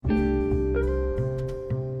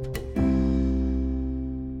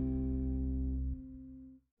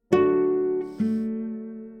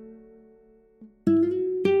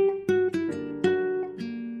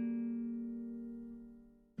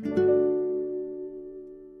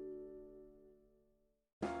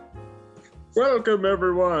Welcome,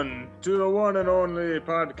 everyone, to the one and only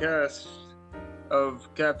podcast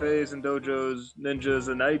of cafes and dojos, ninjas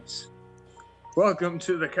and knights. Welcome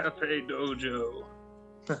to the Café Dojo.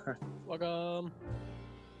 Welcome.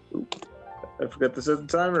 I forgot to set the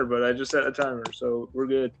timer, but I just set a timer, so we're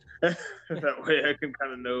good. That way I can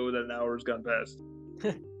kind of know that an hour's gone past.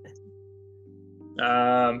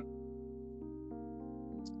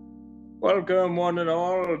 Welcome, one and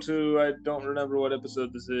all, to, I don't remember what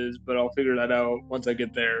episode this is, but I'll figure that out once I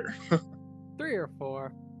get there. 3 or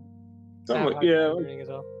 4. Yeah. As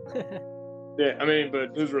well. Yeah, I mean, but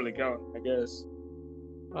who's really counting, I guess.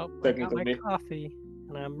 Well, I got my coffee,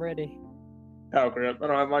 and I'm ready. Oh, crap. I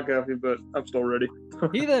don't have my coffee, but I'm still ready.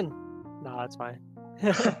 Ethan! No, that's fine.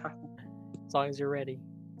 As long as you're ready.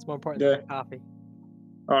 It's more important than coffee.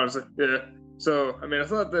 Honestly, yeah. So, I mean, I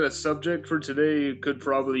thought that a subject for today could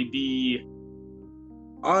probably be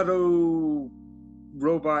auto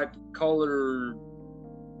robot caller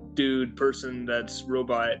dude person that's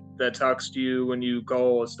robot that talks to you when you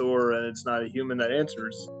call a store and it's not a human that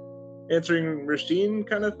answers. Answering machine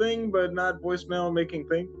kind of thing, but not voicemail making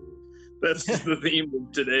thing. That's the theme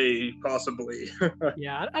of today, possibly.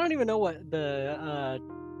 Yeah, I don't even know what the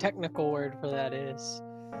technical word for that is.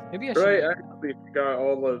 Maybe I should. Right, I actually forgot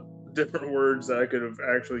all the different words that I could have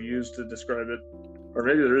actually used to describe it. Or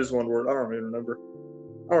maybe there is one word, I don't even remember.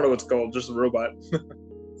 I don't know what it's called, just a robot.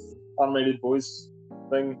 Automated voice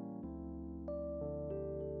thing.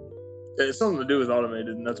 It's something to do with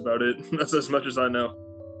automated, and that's about it. That's as much as I know.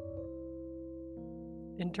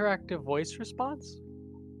 Interactive voice response?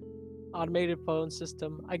 Automated phone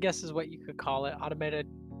system, I guess is what you could call it. Automated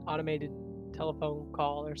telephone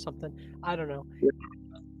call or something. I don't know. Yeah.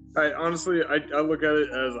 I honestly look at it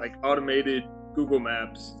as like automated Google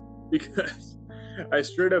Maps, because I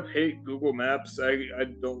straight up hate Google Maps. I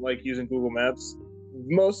don't like using Google Maps,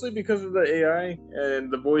 mostly because of the AI,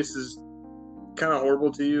 and the voice is kind of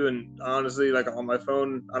horrible to you. And honestly, like on my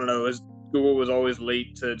phone, I don't know, Google was always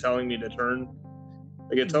late to telling me to turn.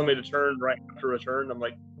 Like it told me to turn right after a turn. I'm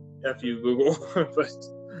like, F you, Google. But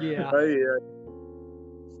yeah.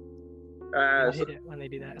 I hate it when they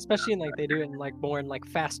do that, especially in like they do it in like more in like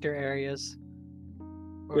faster areas.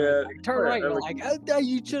 Yeah, like, turn right. You're like,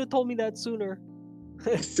 you should have told me that sooner.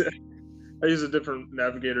 I use a different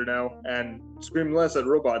navigator now and scream less at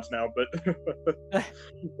robots now, but I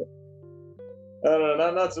don't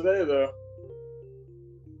know, not today though.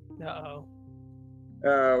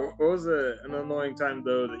 What was an annoying time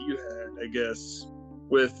though that you had, I guess,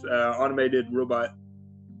 with automated robot?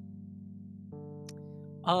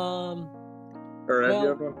 Or have you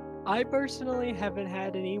had one? I personally haven't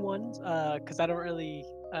had any ones because I don't really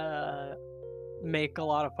make a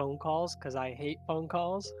lot of phone calls because I hate phone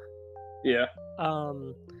calls. Yeah.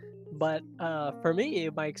 But for me,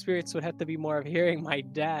 my experience would have to be more of hearing my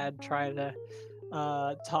dad try to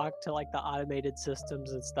talk to like the automated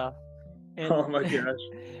systems and stuff. And oh my gosh.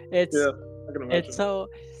 I can imagine. It's so.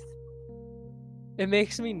 It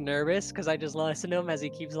makes me nervous because I just listen to him as he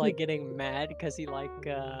keeps like getting mad because he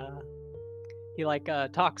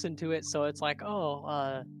talks into it, so it's like,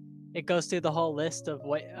 it goes through the whole list of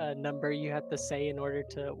what number you have to say in order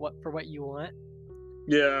to what you want.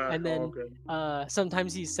 Yeah. And then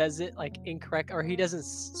sometimes he says it like incorrect, or he doesn't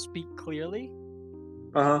speak clearly.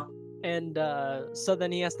 And so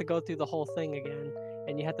then he has to go through the whole thing again,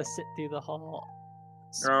 and you have to sit through the whole.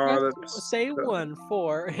 Say 1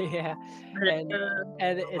 4, yeah, and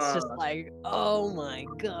it's just like, oh my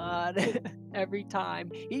god, every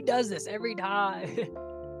time he does this every time.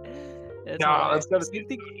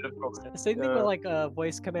 Same thing with like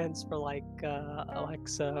voice commands for like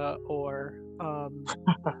Alexa or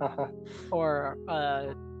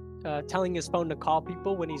telling his phone to call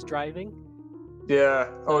people when he's driving. Yeah.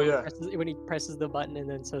 When he presses the button and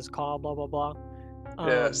then says call, blah blah blah.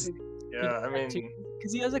 Yes. Yeah, I mean,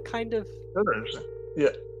 because he has a kind of, yeah,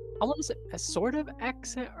 I want to say a sort of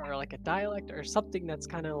accent or like a dialect or something that's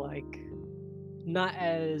kind of like not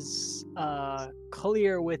as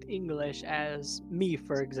clear with English as me,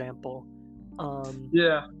 for example.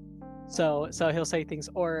 Yeah. So he'll say things,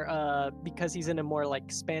 or because he's in a more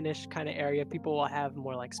like Spanish kind of area, people will have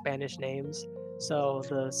more like Spanish names, so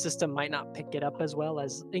the system might not pick it up as well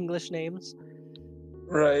as English names.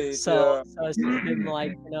 Right. So it's just him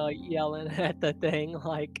like, yelling at the thing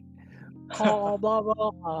like, call blah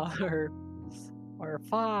blah or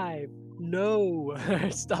 5 no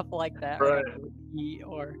stuff like that. Right.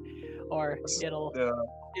 Or it'll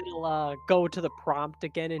go to the prompt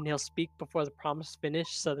again, and he'll speak before the prompt's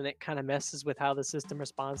finished, so then it kind of messes with how the system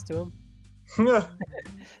responds to him.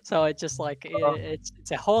 So it's just like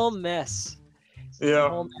it's a whole mess.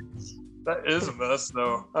 Yeah. That is a mess,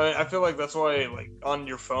 though. I feel like that's why, like, on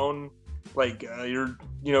your phone, like, your,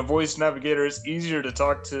 voice navigator, it's easier to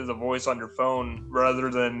talk to the voice on your phone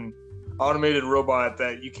rather than automated robot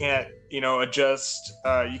that you can't, adjust.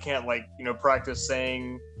 You can't, like, practice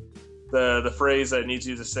saying the phrase that it needs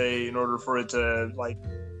you to say in order for it to, like,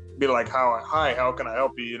 be like, hi, how can I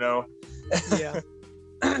help you, Yeah.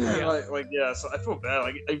 Yeah. Yeah, so I feel bad.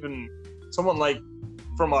 Like, even someone, like,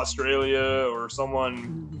 from Australia or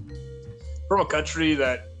someone from a country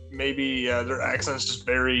that maybe their accent's just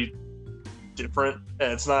very different,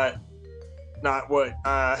 and it's not what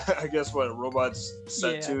I guess what a robot's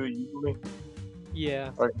set to usually.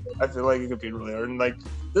 Yeah. Like, I feel like it could be really hard. And like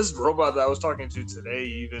this robot that I was talking to today,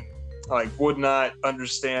 even like would not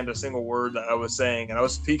understand a single word that I was saying, and I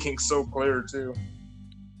was speaking so clear too.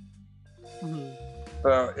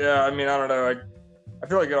 Yeah, I mean, I don't know. I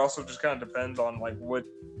feel like it also just kind of depends on like what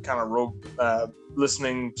kind of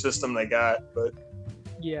listening system they got, but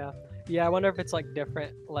yeah, I wonder if it's like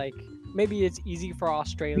different. Like maybe it's easy for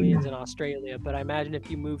Australians in Australia, but I imagine if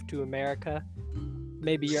you move to America,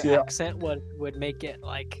 maybe your accent would make it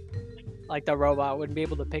like the robot wouldn't be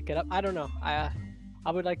able to pick it up. I don't know. I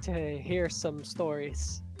would like to hear some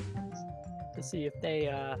stories to see if they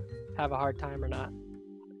have a hard time or not.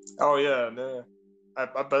 Oh yeah, no. I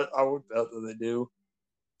would bet that they do.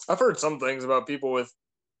 I've heard some things about people with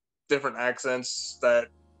different accents that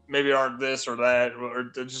maybe aren't this or that,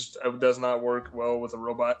 or it does not work well with a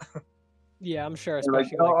robot. Yeah, I'm sure, especially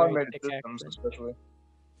like very automated thick systems, accent. especially.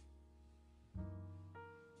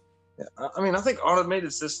 Yeah, I mean, I think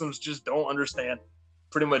automated systems just don't understand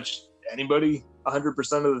pretty much anybody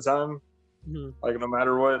 100% of the time. Like no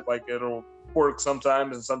matter what, like it'll work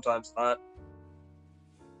sometimes and sometimes not.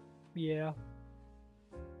 Yeah.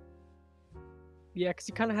 Yeah, because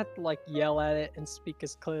you kind of have to like yell at it and speak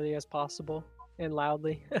as clearly as possible and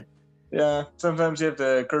loudly. Yeah, sometimes you have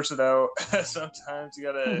to curse it out. Sometimes you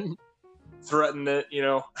gotta threaten it,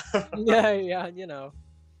 yeah,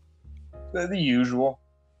 the usual.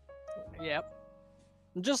 Yep.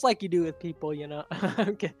 Just like you do with people,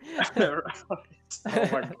 Okay. Right. Oh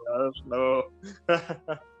my gosh, no.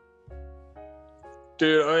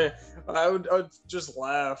 Dude, I would just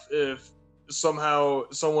laugh if somehow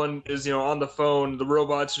someone is, on the phone, the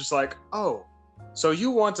robot's just like, oh, so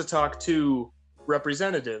you want to talk to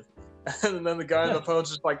representative. And then the guy on the phone's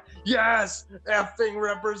just like, yes, effing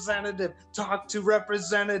representative, talk to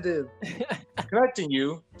representative. Connecting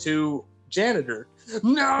you to janitor.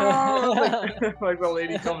 No! like the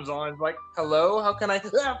lady comes on, like, hello, how can I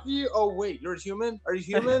F you? Oh, wait, you're a human? Are you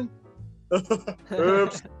human?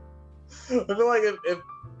 Oops. I feel like if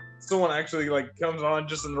someone actually like comes on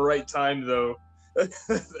just in the right time, though, they're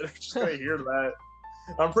just gonna hear that.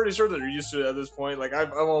 I'm pretty sure that they're used to it at this point. Like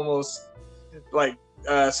I'm almost like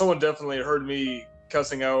someone definitely heard me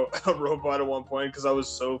cussing out a robot at one point because I was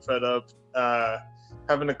so fed up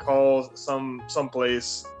having to call some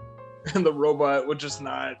place, and the robot would just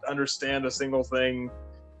not understand a single thing,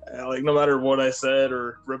 like no matter what I said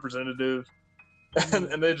or representative.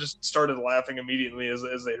 And they just started laughing immediately as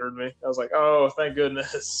they heard me. I was like, oh, thank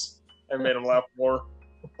goodness. I made them laugh more.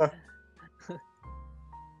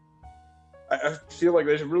 I feel like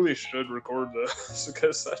they really should record this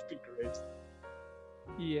because that'd be great.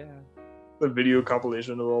 Yeah. The video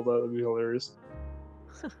compilation of all that would be hilarious.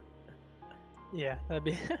 Yeah, that'd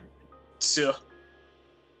be... Yeah.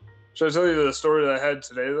 Should I tell you the story that I had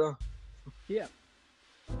today, though? Yeah.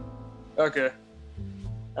 Okay.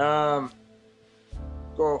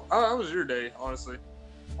 Well, how was your day, honestly?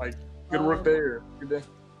 Like, good work day or good day?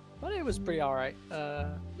 My day was pretty alright.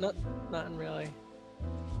 Nothing really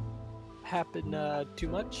happened too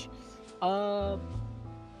much. I've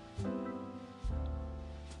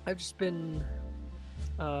just been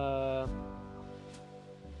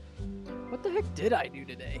what the heck did I do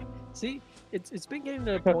today? See, it's been getting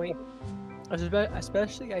to a point,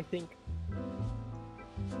 especially I think,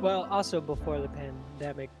 well, also before the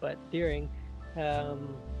pandemic, but during, I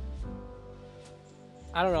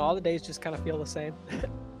don't know, all the days just kind of feel the same.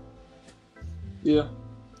 Yeah.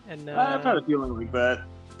 And I've had a feeling like that,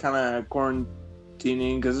 kind of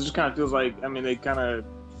quarantining, because it just kind of feels like, I mean, they kind of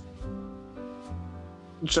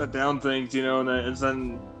shut down things,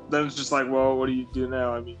 and then it's just like, well, what do you do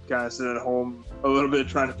now? I mean, kind of sit at home a little bit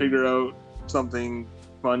trying to figure out something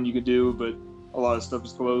fun you could do, but a lot of stuff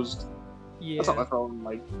is closed. Yeah. That's how I felt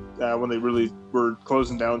like when they really were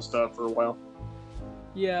closing down stuff for a while.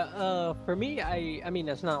 Yeah, for me, I mean,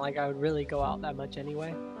 it's not like I would really go out that much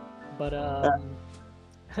anyway, but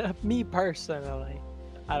me personally,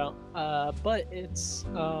 I don't. But it's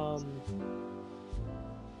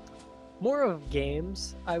more of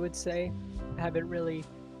games, I would say. I haven't really.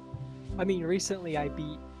 I mean, recently I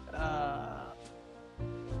beat.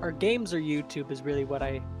 Or games or YouTube is really what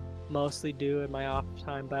I mostly do in my off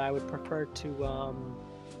time, but I would prefer to.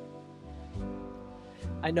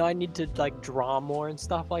 I know I need to like draw more and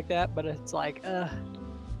stuff like that, but it's like,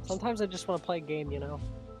 sometimes I just want to play a game, you know.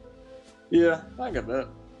 Yeah, I get that.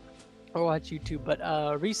 Or watch YouTube, but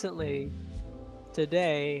recently,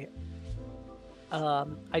 today,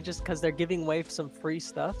 I just because they're giving away some free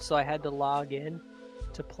stuff, so I had to log in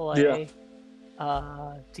to play. Yeah.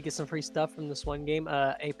 To get some free stuff from this one game,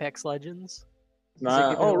 Apex Legends.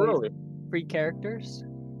 Nah. Oh, really? Free characters,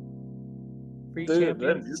 free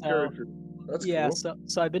champions. That's yeah, cool.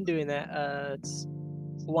 So I've been doing that. It's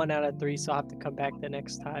 1 out of 3, so I'll have to come back the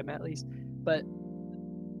next time at least. But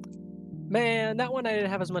man, that one I didn't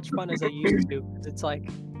have as much fun as I used to. It's like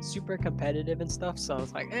super competitive and stuff. So I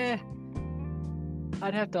was like,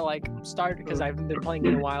 I'd have to like start because I haven't been playing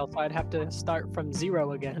in a while, so I'd have to start from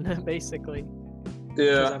 0 again, basically.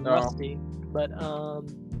 Yeah, I'm rusty. But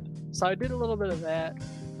so I did a little bit of that.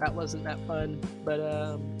 That wasn't that fun.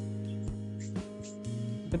 But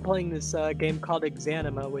been playing this game called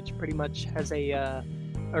Exanima, which pretty much has a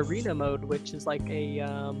arena mode, which is like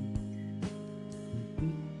a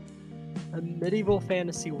medieval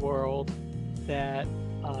fantasy world that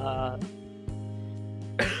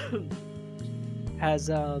has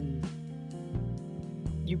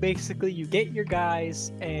you get your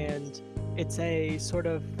guys, and it's a sort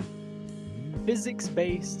of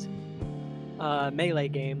physics-based melee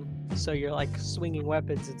game. So you're like swinging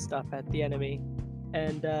weapons and stuff at the enemy.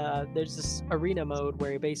 And there's this arena mode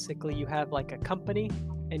where basically you have like a company,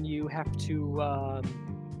 and you have to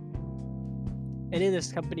and in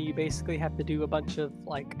this company you basically have to do a bunch of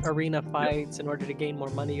like arena fights in order to gain more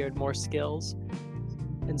money or more skills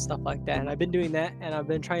and stuff like that. And I've been doing that, and I've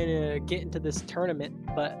been trying to get into this tournament,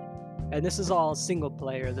 and this is all single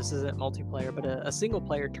player, this isn't multiplayer, but a single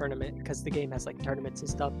player tournament, because the game has like tournaments and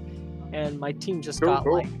stuff. And my team just got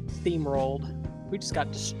like steamrolled. We just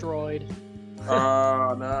got destroyed.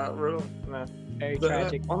 Not really. Nah. Very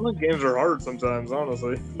tragic. Online games are hard sometimes,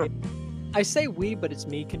 honestly. I say we, but it's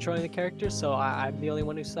me controlling the characters, so I'm the only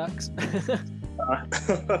one who sucks.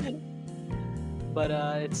 But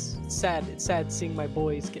it's sad. It's sad seeing my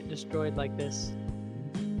boys get destroyed like this.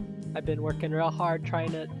 I've been working real hard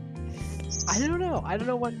trying to. I don't know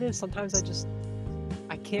what it is. Sometimes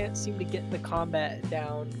I can't seem to get the combat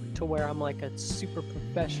down to where I'm like a super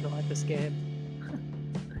professional at this game.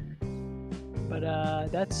 But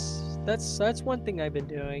that's one thing I've been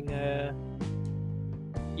doing.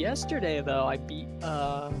 Yesterday though, I beat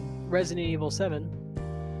Resident Evil 7.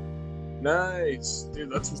 Nice, dude.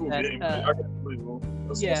 That's a cool game.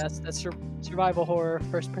 That's survival horror,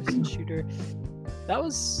 first-person shooter. That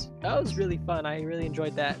was really fun. I really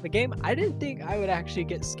enjoyed that. The game, I didn't think I would actually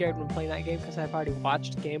get scared when playing that game because I've already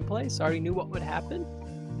watched gameplay, so I already knew what would happen.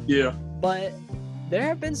 Yeah. But there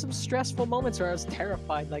have been some stressful moments where I was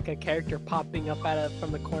terrified, like a character popping up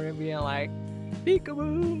from the corner and being like,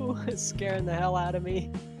 "Peekaboo!" scaring the hell out of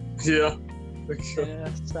me. Yeah. Yeah.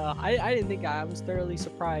 So I didn't think I was thoroughly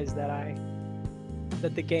surprised that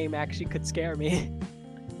the game actually could scare me.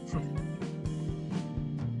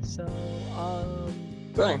 So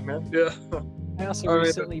dang, man. Yeah. I also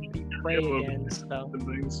recently beat Prey again, so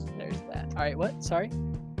there's that. All right, what? Sorry.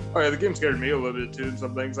 Oh yeah, the game scared me a little bit too.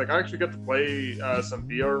 Some things like I actually got to play some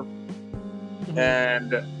VR,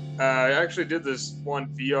 and I actually did this one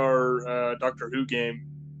VR Doctor Who game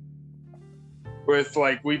with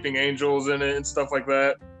like weeping angels in it and stuff like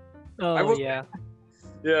that. Oh yeah.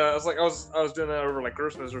 Yeah, I was doing that over like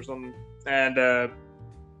Christmas or something, and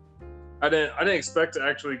I didn't expect to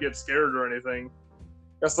actually get scared or anything.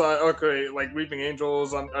 I thought, okay, like weeping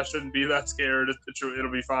angels, I shouldn't be that scared.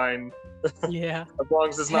 It'll be fine. Yeah. As long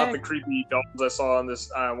as it's not the creepy dolls I saw in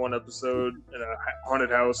this one episode in a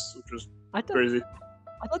haunted house, which was crazy.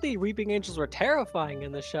 I thought the weeping angels were terrifying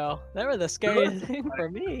in the show. They were the scariest thing for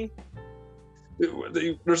me.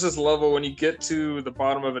 There's this level when you get to the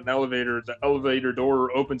bottom of an elevator, the elevator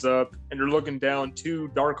door opens up, and you're looking down 2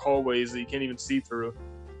 dark hallways that you can't even see through.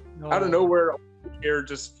 Out of nowhere, air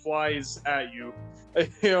just flies at you.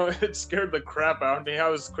 You know, it scared the crap out of me. I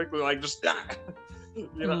was quickly like, just you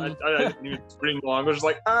know, I didn't even scream long. I was just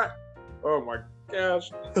like, oh my gosh.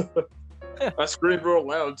 I screamed real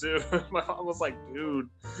loud too. My mom was like, dude.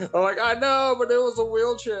 I'm like, I know, but it was a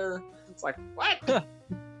wheelchair. It's like, what?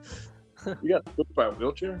 You got whipped by a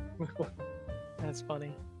wheelchair? That's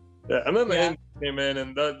funny. Yeah, and then the end came in,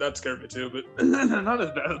 and that scared me too, but not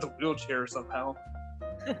as bad as the wheelchair somehow.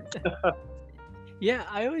 Yeah,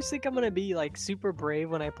 I always think I'm gonna be like super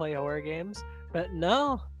brave when I play horror games, but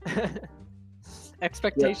no. Yeah.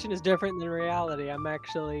 Expectation is different than reality. I'm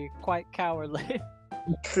actually quite cowardly.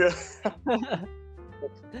 I'm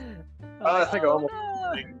I like, think I oh almost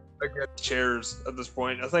no. against chairs at this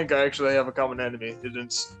point. I think I actually have a common enemy.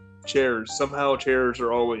 It's chairs. Somehow chairs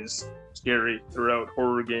are always scary throughout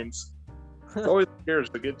horror games. It's always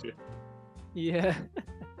chairs that get you. Yeah.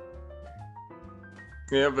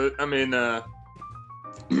 Yeah, but I mean, I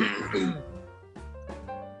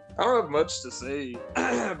don't have much to say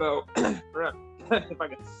about. If I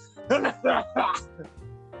can.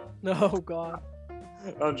 Oh god.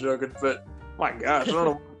 I'm joking, but my gosh, I don't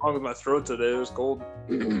know what's wrong with my throat today. It was cold.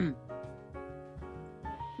 I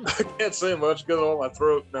can't say much because of all my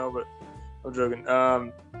throat now, but I'm joking.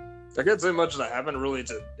 I can't say much that happened really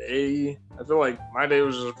today. I feel like my day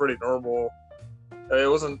was just pretty normal. It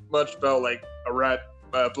wasn't much about like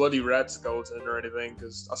a bloody rat skeleton or anything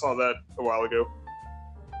because I saw that a while ago.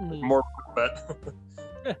 More about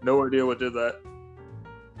that. No idea what did that.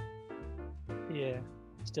 Yeah,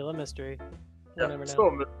 still a mystery. Yeah, We'll never know. still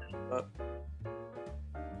a mystery.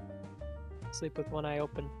 Sleep with one eye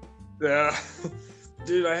open. Yeah,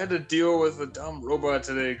 dude, I had to deal with a dumb robot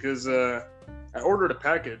today because I ordered a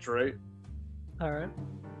package, right? All right.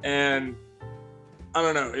 And I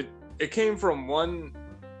don't know, it came from one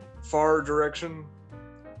far direction,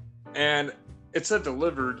 and it said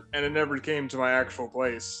delivered, and it never came to my actual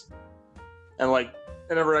place, and like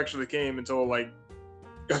it never actually came until like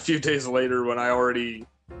a few days later when I already,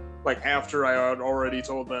 like after I had already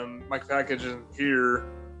told them my package isn't here.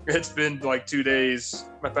 It's been like 2 days.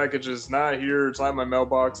 My package is not here. It's not in my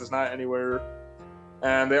mailbox. It's not anywhere.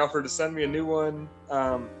 And they offered to send me a new one,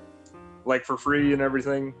 like for free and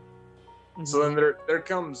everything. Mm-hmm. So then there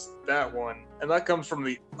comes that one, and that comes from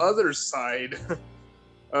the other side,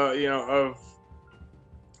 of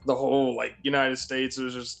the whole like United States. It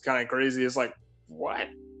was just kind of crazy. It's like, what?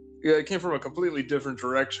 Yeah, it came from a completely different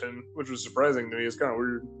direction, which was surprising to me. It's kind of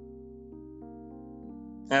weird.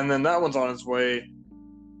 And then that one's on its way,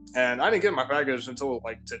 and I didn't get my package until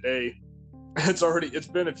like today. It's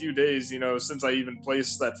been a few days, since I even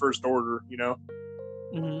placed that first order,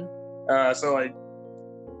 Mm-hmm. So like,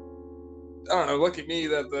 I don't know. Look at me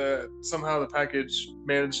that somehow the package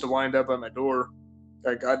managed to wind up at my door.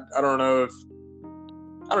 Like I don't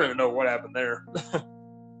even know what happened there.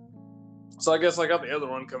 So I guess I got the other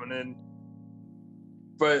one coming in.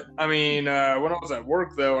 But I mean, when I was at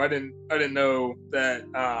work though, I didn't know that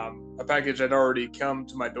a package had already come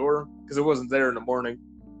to my door because it wasn't there in the morning.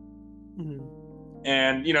 Mm-hmm.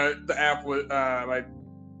 And the app was my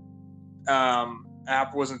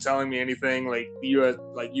app wasn't telling me anything. Like the US,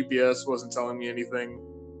 like UPS wasn't telling me anything.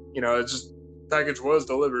 It's just package was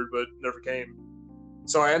delivered but never came.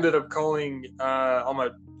 So I ended up calling on my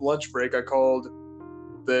lunch break. I called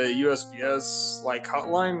the USPS like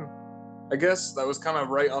hotline. I guess that was kind of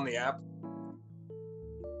right on the app.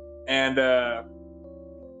 And I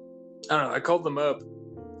don't know. I called them up,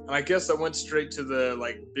 and I guess I went straight to the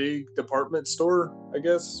like big department store, I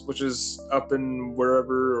guess, which is up in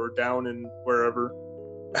wherever or down in wherever.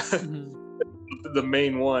 Mm-hmm. The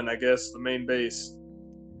main one, I guess, the main base.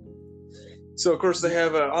 So of course they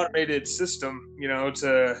have an automated system,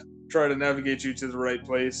 to try to navigate you to the right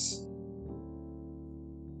place.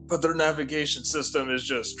 But their navigation system is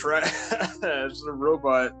just trash. The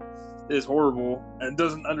robot is horrible and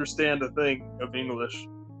doesn't understand a thing of English.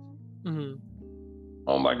 Mm-hmm.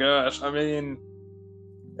 Oh my gosh! I mean,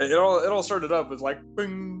 it all started up with like,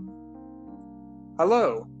 bing.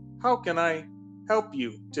 Hello, how can I help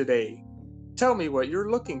you today? Tell me what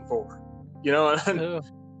you're looking for.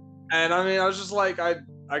 And I mean, I was just like, I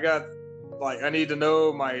got like, I need to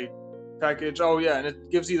know my package. Oh yeah, and it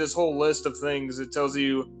gives you this whole list of things. It tells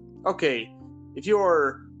you, okay, if you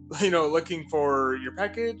are, looking for your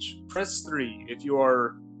package, press 3. If you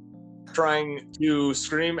are trying to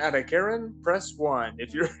scream at a Karen, press 1.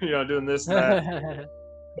 If you're, doing this and that.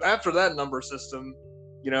 After that number system,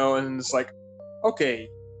 and it's like, okay,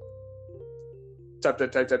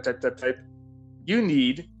 type. You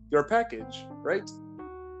need your package, right?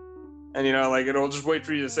 And like it'll just wait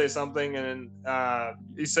for you to say something, and then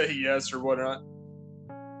you say yes or whatnot,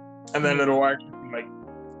 and then it'll actually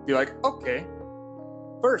be like, okay,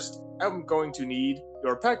 first I'm going to need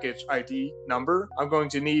your package ID number. I'm going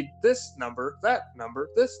to need this number, that number,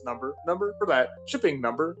 this number for that, shipping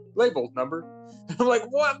number, label number. I'm like,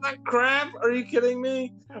 what the crap? Are you kidding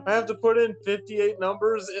me? I have to put in 58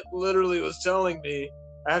 numbers. It literally was telling me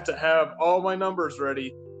I have to have all my numbers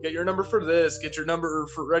ready. Get your number for this, get your number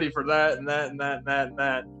ready for that, and that, and that, and that, and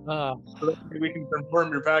that. So that we can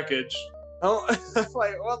confirm your package. Oh,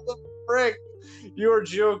 like, what the frick? You're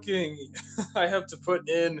joking. I have to put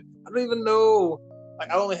in, I don't even know. Like,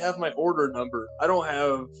 I only have my order number. I don't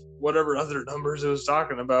have whatever other numbers it was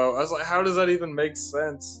talking about. I was like, how does that even make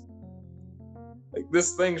sense? Like,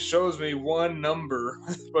 this thing shows me one number,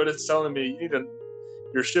 but it's telling me you need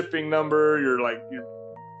your shipping number, your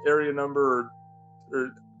area number,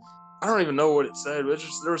 or I don't even know what it said. But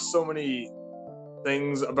there was so many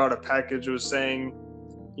things about a package. It was saying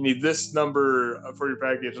you need this number for your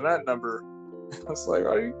package and that number. I was like,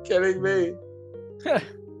 are you kidding me?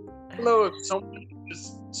 No, if someone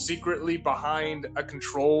is secretly behind a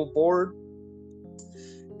control board,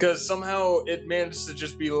 because somehow it managed to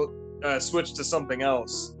just be switched to something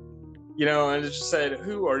else, and it just said,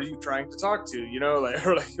 who are you trying to talk to, or like,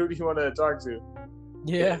 who do you want to talk to?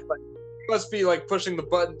 Yeah. Like, he must be like pushing the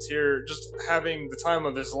buttons here, just having the time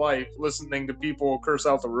of his life listening to people curse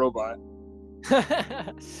out the robot.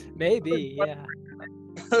 Maybe, yeah.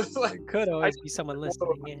 Like, there could always be someone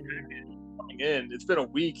listening in. It's been a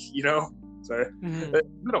week, Sorry. Mm-hmm. It's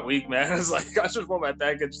been a week, man. It's like, I just want my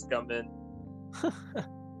package to come in.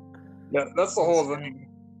 Yeah, that's the whole thing.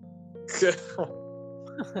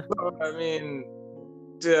 I mean,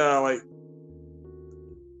 yeah, like,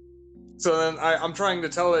 so then I'm trying to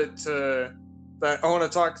tell it that I want to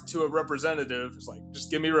talk to a representative. It's like,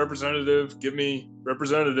 just give me representative.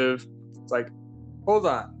 It's like, hold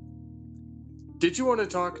on. Did you want to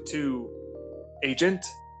talk to agent?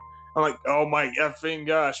 I'm like, oh my effing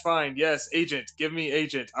gosh, fine, yes, agent, give me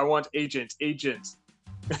agent. I want agent.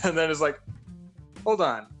 And then it's like, hold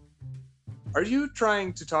on. Are you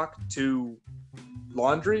trying to talk to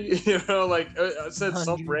laundry? Like, I said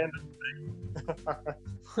some random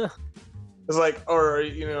thing. It's like, or, are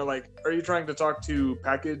you trying to talk to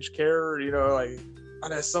package care? Like,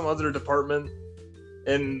 some other department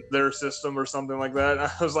in their system or something like that.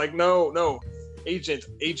 I was like, no, agent.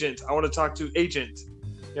 I want to talk to agent.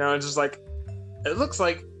 It's just like, it looks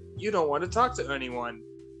like you don't want to talk to anyone.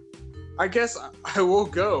 I guess I will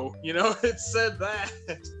go. It said that.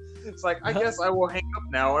 It's like, I guess I will hang up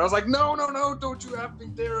now. And I was like, no, don't you have to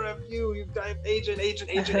dare have you've got agent.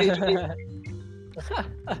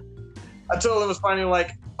 Until it was finally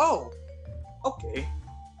like, oh, okay,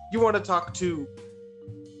 you want to talk to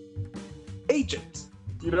agent,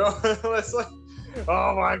 It's like,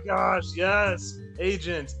 oh my gosh, yes,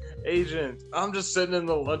 agent. I'm just sitting in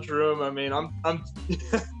the lunchroom. I mean, I'm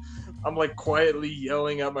I'm like quietly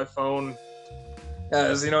yelling at my phone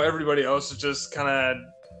as everybody else is just kind of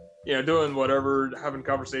doing whatever, having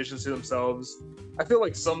conversations to themselves. I feel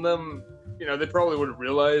like some of them, they probably would have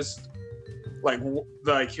realized,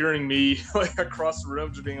 like hearing me like across the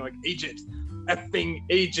room just being like, agent, effing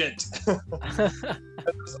agent.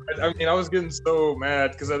 I mean, I was getting so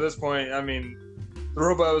mad because at this point, I mean, the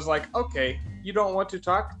robot was like, okay, you don't want to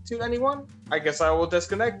talk to anyone? I guess I will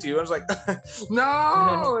disconnect you. I was like,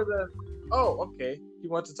 no! And then, oh, okay, you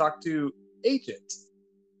want to talk to agent?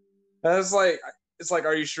 And it's like,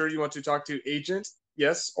 are you sure you want to talk to agent?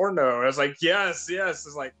 Yes or no? I was like, yes.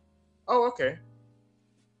 It's like, oh, okay.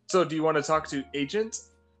 So do you want to talk to agent?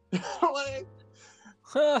 Like,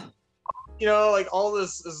 like, all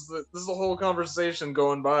this is the whole conversation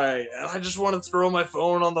going by, and I just want to throw my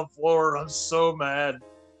phone on the floor. I'm so mad.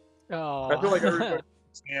 Oh. I feel like everybody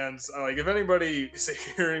understands. Like, if anybody is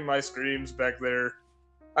hearing my screams back there,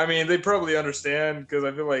 I mean, they probably understand, because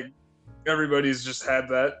I feel like everybody's just had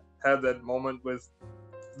that moment with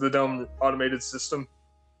the dumb automated system.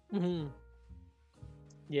 Mm-hmm.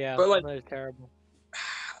 Yeah, but like, that is terrible.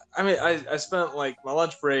 I mean, I spent like my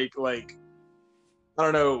lunch break, like, I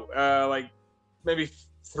don't know, like maybe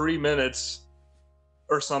 3 minutes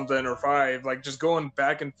or something, or 5, like just going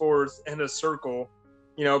back and forth in a circle,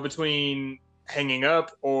 between hanging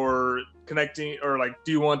up or connecting, or like,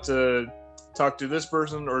 do you want to talk to this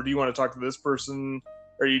person, or do you want to talk to this person,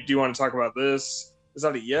 or do you want to talk about this? Is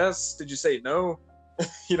that a yes? Did you say no?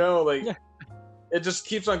 Like, it just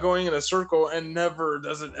keeps on going in a circle, and never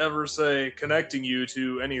does it ever say connecting you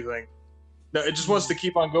to anything. No, it just wants to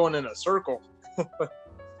keep on going in a circle.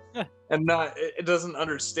 And it doesn't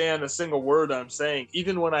understand a single word I'm saying,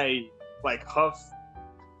 even when I like huff,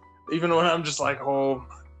 even when I'm just like, oh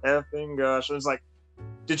my effing gosh. And it's like,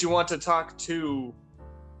 did you want to talk to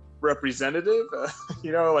representative?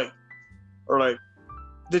 Like, or like,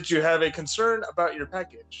 did you have a concern about your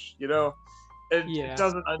package? It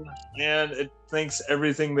doesn't understand. It thinks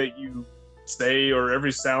everything that you say, or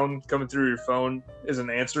every sound coming through your phone, is an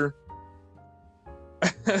answer.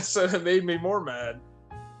 So it made me more mad.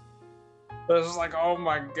 But it was like, oh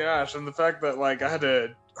my gosh. And the fact that, like, I had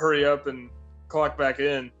to hurry up and clock back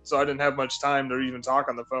in, so I didn't have much time to even talk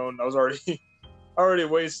on the phone. I was already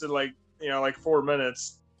wasted like 4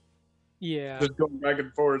 minutes. Yeah. Just going back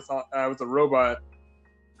and forth with the robot.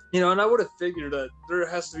 And I would have figured that there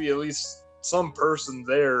has to be at least some person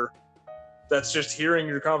there that's just hearing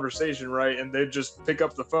your conversation, right? And they'd just pick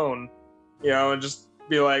up the phone, and just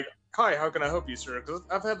be like, "Hi, how can I help you, sir?" Because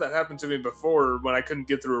I've had that happen to me before when I couldn't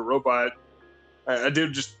get through a robot. A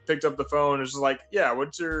dude just picked up the phone and was just like, "Yeah,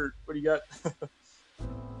 what do you got?"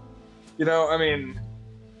 I mean,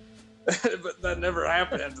 but that never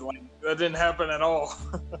happened. Like, that didn't happen at all.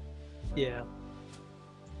 Yeah.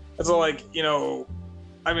 And so, like,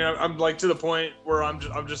 I mean, I'm like to the point where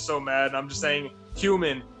I'm just so mad. I'm just saying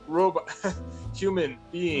human, robot, human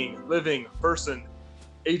being, living person,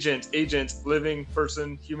 agent, living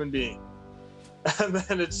person, human being. And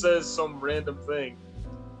then it says some random thing.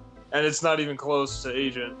 And it's not even close to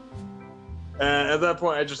agent. And at that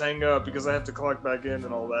point, I just hang up because I have to clock back in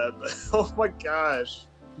and all that. But, oh my gosh.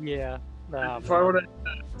 Yeah. If I would have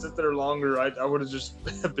sit there longer, I would have just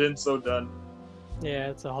been so done. Yeah,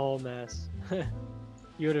 it's a whole mess.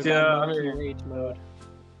 You would have gone monkey rage mode.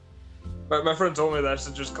 My friend told me that I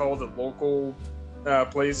should just call the local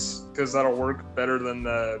place because that'll work better than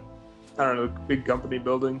I don't know, big company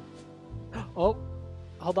building. Oh,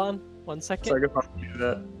 hold on 1 second. So I guess I'll do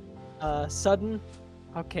that. Sudden.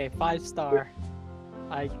 Okay, 5-star.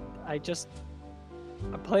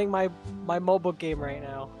 I'm playing my mobile game right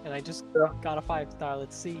now, and I just got a 5-star.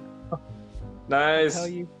 Let's see. Nice.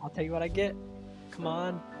 I'll tell you what I get. Come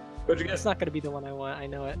on. What'd you get? It's not gonna be the one I want. I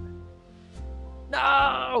know it.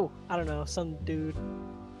 No! I don't know. Some dude.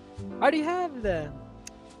 I already have them.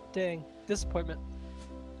 Dang. Disappointment.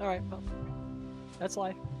 All right. Well, that's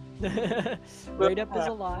life. Right up is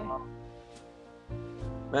a lie.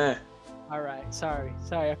 Man. All right. Sorry.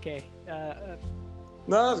 Okay.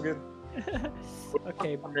 No, that's good.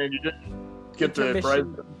 Okay. I mean, you didn't get the prize.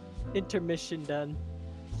 Intermission done.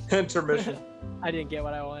 Intermission. I didn't get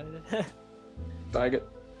what I wanted. Bag it.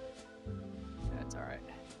 That's all right.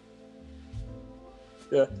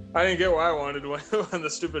 Yeah, I didn't get what I wanted when the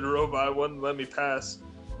stupid robot wouldn't let me pass.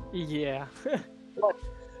 Yeah.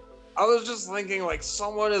 I was just thinking, like,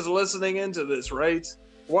 someone is listening into this, right?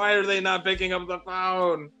 Why are they not picking up the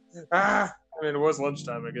phone? I mean, it was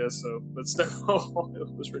lunchtime, I guess, so, but still,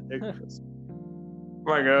 it was ridiculous.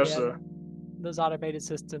 My gosh. Yeah, those automated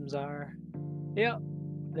systems are,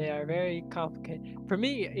 they are very complicated. For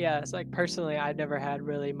me, it's like, personally, I've never had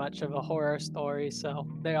really much of a horror story, so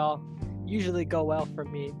they all usually go well for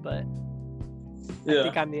me, but I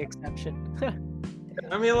think I'm the exception.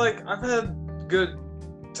 I mean, like, I've had good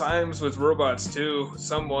times with robots too,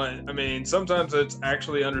 somewhat. I mean, sometimes it's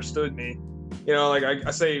actually understood me. Like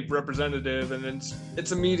I say representative, and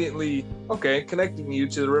it's immediately, okay, connecting you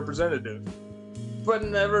to the representative. But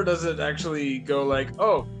never does it actually go like,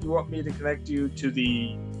 oh, you want me to connect you to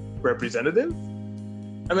the representative?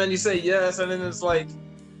 And then you say yes, and then it's like,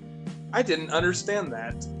 I didn't understand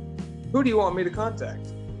that. Who do you want me to contact?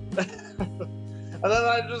 And then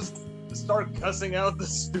I just start cussing out the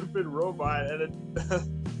stupid robot, and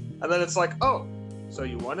and then it's like, oh, so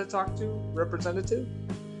you want to talk to representative?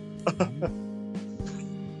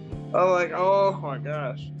 I'm like, oh my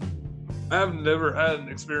gosh. I've never had an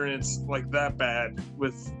experience like that bad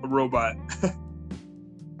with a robot.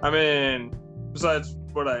 I mean, besides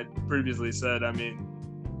what I previously said, I mean,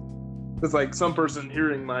 it's like some person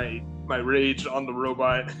hearing my rage on the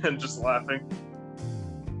robot and just laughing.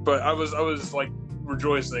 But I was like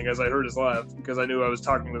rejoicing as I heard his laugh because I knew I was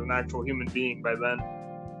talking with an actual human being by then.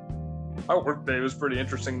 Our workday was pretty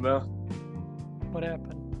interesting though. What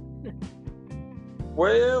happened?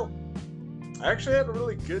 Well, I actually had a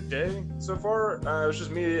really good day so far. It was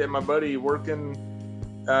just me and my buddy working.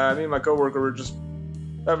 Me and my coworker were just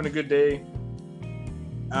having a good day.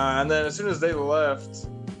 And then as soon as they left,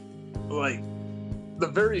 like the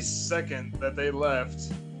very second that they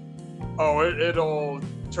left, it all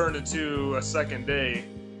turned into a second day.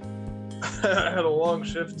 I had a long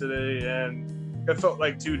shift today, and it felt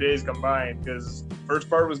like 2 days combined because the first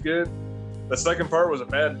part was good. The second part was a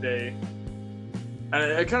bad day. And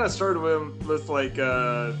it kind of started with like, me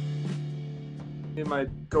and my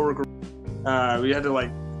coworker, we had to like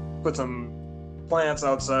put some plants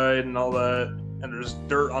outside and all that, and there's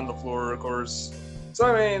dirt on the floor, of course. So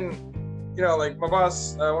I mean, like my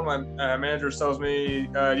boss, one of my managers tells me,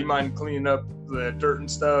 do you mind cleaning up the dirt and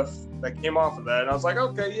stuff that came off of that? And I was like,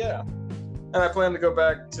 okay, yeah. And I plan to go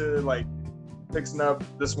back to like fixing up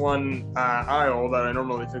this one aisle that I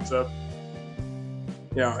normally fix up.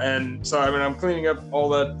 And so I mean, I'm cleaning up all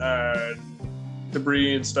that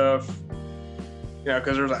debris and stuff,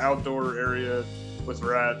 because there's an outdoor area with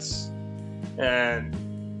rats, and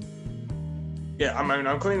yeah,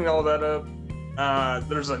 I'm cleaning all that up.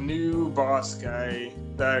 There's a new boss guy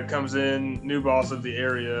that comes in, new boss of the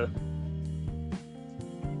area,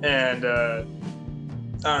 and I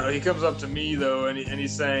don't know. He comes up to me though, and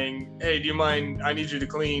he's saying, "Hey, do you mind? I need you to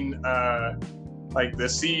clean like the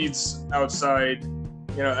seeds outside.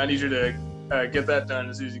 I need you to get that done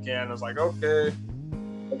as soon as you can." I was like, "Okay.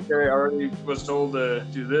 I already was told to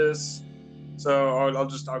do this, so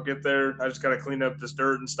I'll get there. I just gotta clean up this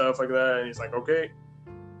dirt and stuff like that." And he's like, "Okay."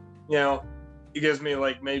 He gives me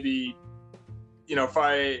like maybe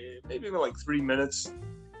maybe like 3 minutes.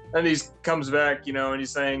 And he comes back, and he's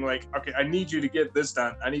saying like, "Okay, I need you to get this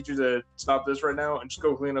done. I need you to stop this right now and just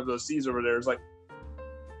go clean up those seeds over there." It's like,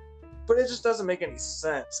 but it just doesn't make any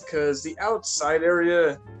sense because the outside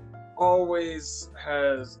area always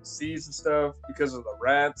has seeds and stuff because of the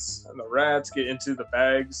rats, and the rats get into the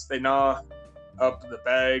bags. They gnaw up the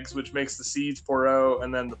bags, which makes the seeds pour out,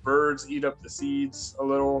 and then the birds eat up the seeds a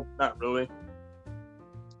little. Not really,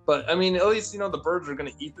 but I mean, at least the birds are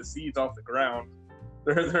gonna eat the seeds off the ground.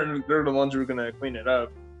 They're the ones who are gonna clean it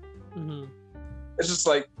up. Mm-hmm. It's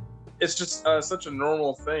just such a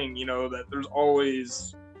normal thing, that there's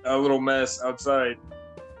always a little mess outside.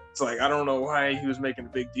 It's like, I don't know why he was making a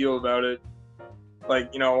big deal about it.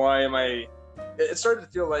 Like, why am I? It started to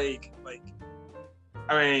feel like,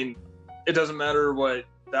 I mean, it doesn't matter what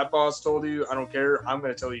that boss told you. I don't care. I'm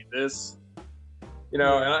gonna tell you this. And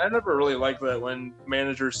I never really liked that when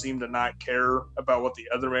managers seem to not care about what the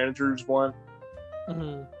other managers want.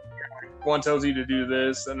 Mm-hmm. One tells you to do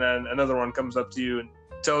this, and then another one comes up to you and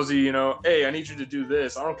tells you, "Hey, I need you to do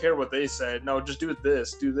this. I don't care what they said. No, just do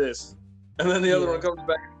this, do this." And then the other one comes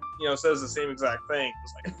back, says the same exact thing.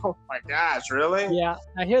 It's like, oh my gosh, really? Yeah,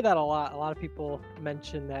 I hear that a lot. A lot of people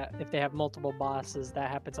mention that if they have multiple bosses,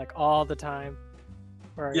 that happens like all the time.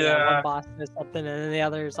 Or one boss says something, and then the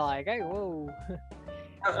other's like, "Hey, whoa!"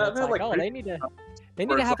 It's like, oh, they need to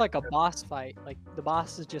have like a boss fight. Like the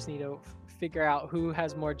bosses just need to figure out who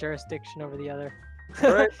has more jurisdiction over the other.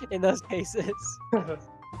 Right? In those cases. Because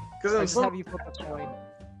just have you flip a coin.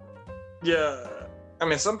 Yeah, I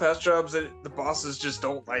mean, some past jobs, the bosses just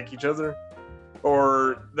don't like each other,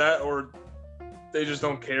 or they just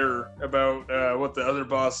don't care about what the other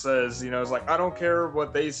boss says. It's like, I don't care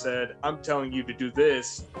what they said. I'm telling you to do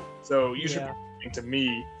this, so you should be listening to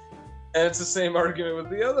me. And it's the same argument with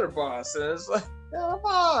the other boss. And it's like, come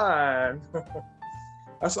on.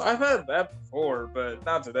 I've had that before, but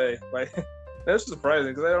not today. Like, that's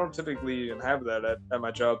surprising because I don't typically even have that at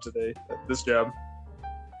my job today, at this job.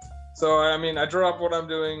 So, I mean, I drop what I'm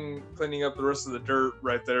doing, cleaning up the rest of the dirt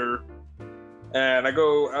right there, and I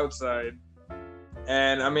go outside.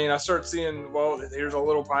 And, I mean, I start seeing, well, here's a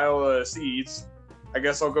little pile of seeds. I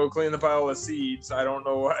guess I'll go clean the pile of seeds. I don't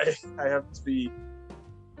know why I have to be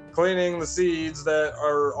cleaning the seeds that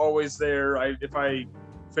are always there. If I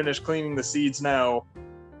finish cleaning the seeds now,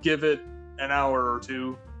 give it an hour or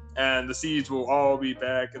two, and the seeds will all be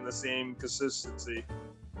back in the same consistency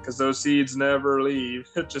because those seeds never leave.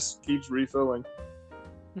 It just keeps refilling.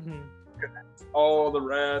 Mm-hmm. All the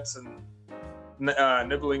rats and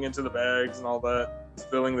nibbling into the bags and all that,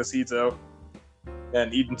 spilling the seeds out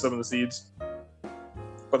and eating some of the seeds.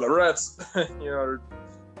 But the rats, are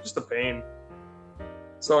just a pain.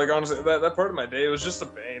 So, like, honestly, that part of my day was just a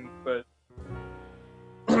pain, but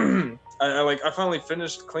I finally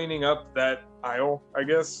finished cleaning up that aisle, I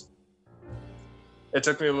guess. It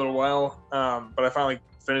took me a little while, but I finally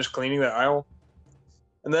finished cleaning that aisle.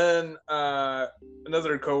 And then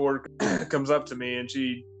another coworker comes up to me and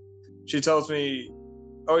she tells me,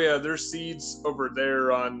 "Oh yeah, there's seeds over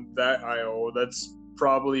there on that aisle. That's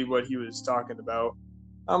probably what he was talking about."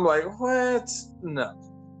 I'm like, "What?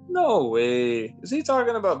 No way. Is he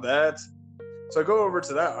talking about that?" So I go over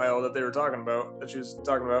to that aisle that she was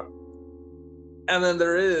talking about. And then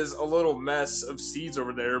there is a little mess of seeds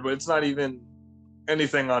over there, but it's not even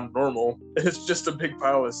anything on normal. It's just a big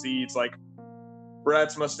pile of seeds. Like,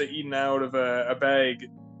 rats must have eaten out of a bag,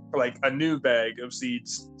 like a new bag of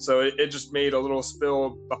seeds. So it just made a little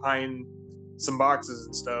spill behind some boxes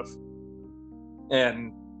and stuff.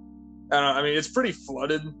 And I mean, it's pretty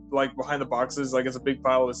flooded, like behind the boxes. Like, it's a big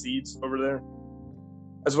pile of seeds over there,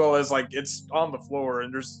 as well as like it's on the floor,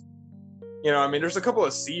 and there's, there's a couple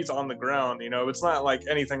of seeds on the ground. It's not like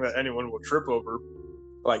anything that anyone will trip over,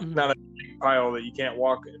 like not a big pile that you can't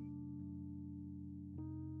walk in.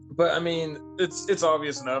 But I mean, it's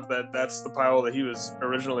obvious enough that that's the pile that he was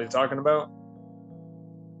originally talking about.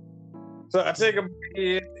 So I take a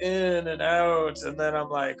break in and out, and then I'm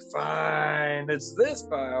like, fine, it's this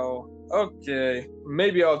file. Okay,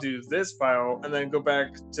 maybe I'll do this file, and then go back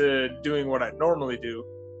to doing what I normally do.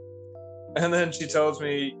 And then she tells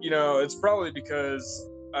me, it's probably because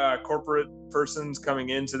a corporate person's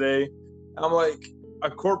coming in today. I'm like, a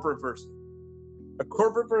corporate person? A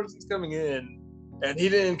corporate person's coming in, and he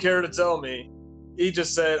didn't care to tell me. He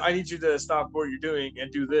just said, I need you to stop what you're doing and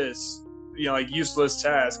do this, like useless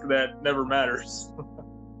task that never matters.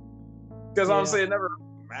 Because honestly, it never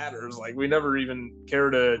matters. Like, we never even care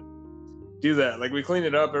to do that. Like, we clean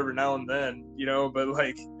it up every now and then, but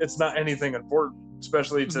like, it's not anything important,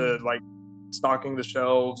 especially to like stocking the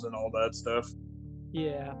shelves and all that stuff.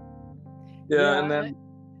 Yeah, and then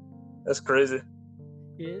that's crazy.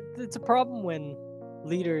 It's a problem when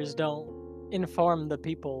leaders don't inform the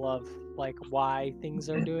people of like why things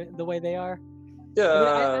are doing the way they are.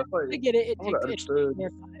 Yeah, I get it.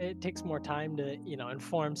 It takes more time to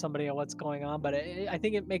inform somebody of what's going on, but I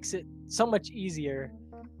think it makes it so much easier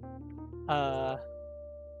to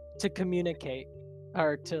communicate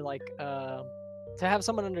or to like to have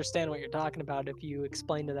someone understand what you're talking about if you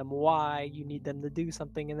explain to them why you need them to do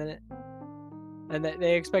something, and then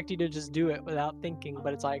they expect you to just do it without thinking.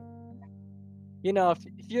 But it's like, if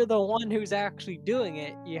you're the one who's actually doing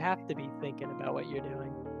it, you have to be thinking about what you're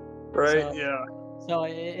doing. Right. So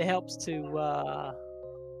it helps to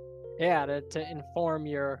inform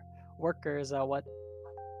your workers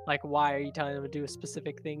why are you telling them to do a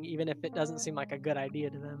specific thing, even if it doesn't seem like a good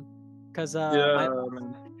idea to them. Because my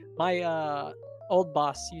old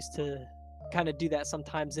boss used to kind of do that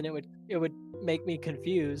sometimes, and it would make me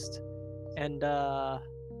confused. And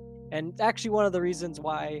actually one of the reasons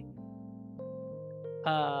why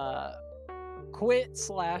quit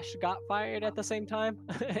 / got fired at the same time.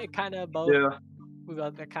 It kind of both. Yeah. We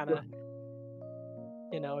both kind of,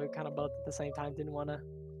 we kind of both at the same time didn't want to.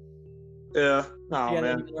 Yeah. Oh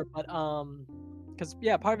man. Anymore, but because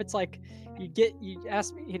part of it's like he'd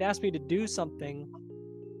ask me to do something,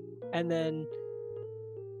 and then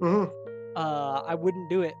I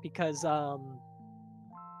wouldn't do it because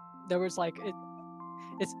there was like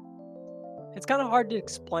it's kind of hard to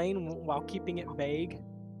explain while keeping it vague.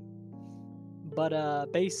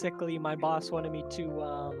 But basically, my boss wanted me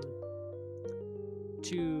to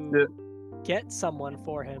get someone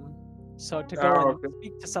for him, so to go and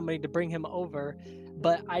speak to somebody to bring him over.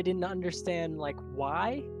 But I didn't understand like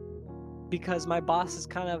why, because my boss is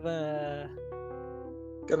kind of a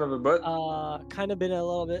butt. Kind of been a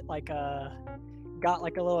little bit like got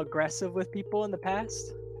like a little aggressive with people in the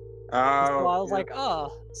past. So I was like,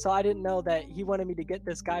 so I didn't know that he wanted me to get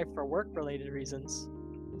this guy for work-related reasons.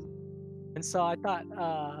 And so I thought,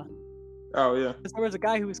 because there was a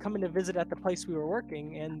guy who was coming to visit at the place we were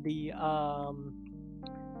working,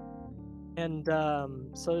 and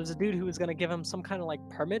so there's a dude who was going to give him some kind of like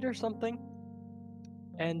permit or something.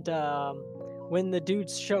 And when the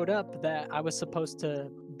dudes showed up that I was supposed to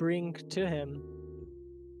bring to him,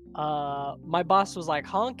 my boss was like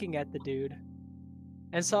honking at the dude.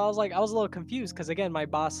 And so I was a little confused because, again, my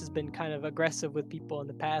boss has been kind of aggressive with people in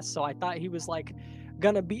the past. So I thought he was like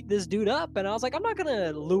gonna beat this dude up, and I was like, I'm not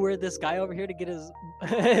gonna lure this guy over here to get his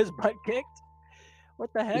butt kicked.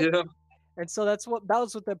 What the heck? Yeah. And so that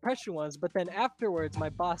was what the impression was. But then afterwards, my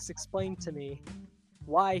boss explained to me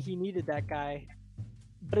why he needed that guy.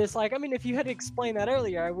 But it's like, I mean, if you had explained that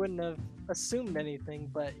earlier, I wouldn't have assumed anything.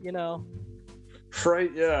 But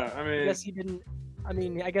right? Yeah. I mean,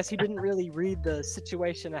 I guess he didn't really read the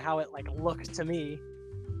situation and how it like looked to me.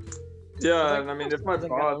 Yeah, and I mean, if my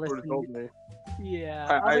boss would have told me.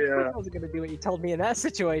 Yeah, I wasn't gonna do what you told me in that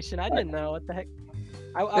situation. I didn't know what the heck.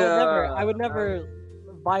 I would never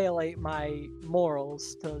violate my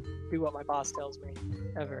morals to do what my boss tells me,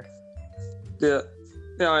 ever. Yeah,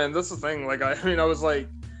 and that's the thing. Like, I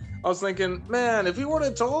was thinking, man, if he would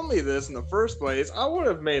have told me this in the first place, I would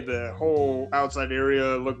have made the whole outside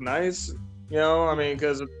area look nice. I mean,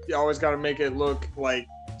 because you always got to make it look like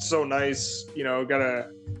so nice.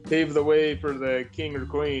 Gotta pave the way for the king or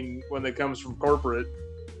queen when it comes from corporate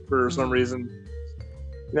for some reason.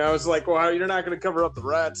 It's like, well, you're not going to cover up the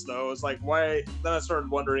rats, though. It's like, why? Then I started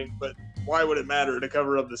wondering, but why would it matter to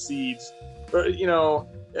cover up the seeds? But,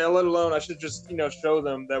 let alone I should just, show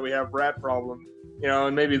them that we have rat problem,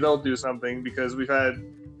 and maybe they'll do something, because we've had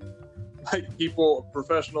like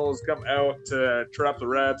professionals come out to trap the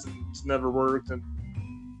rats and it's never worked. And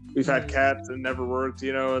we've had cats and never worked,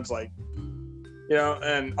 it's like,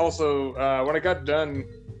 and also when I got done,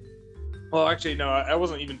 well, actually, no, I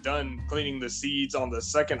wasn't even done cleaning the seeds on the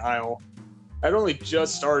second aisle. I'd only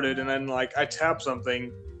just started, and then like I tap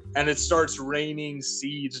something and it starts raining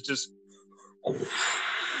seeds just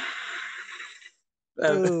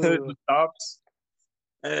And it Ooh. just stops.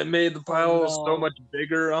 And it made the Oh pile so no. much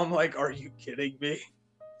bigger. I'm like, are you kidding me?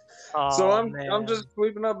 So Oh I'm man. just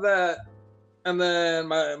sweeping up that, and then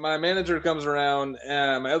my manager comes around,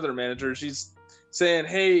 and my other manager, she's saying,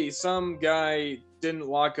 "Hey, some guy didn't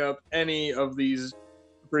lock up any of these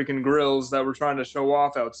freaking grills that we're trying to show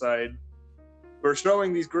off outside. We're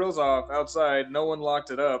showing these grills off outside. No one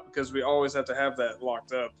locked it up because we always have to have that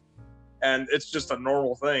locked up, and it's just a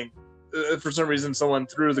normal thing. For some reason, someone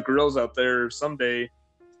threw the grills out there someday,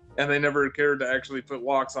 and they never cared to actually put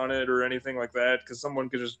locks on it or anything like that because someone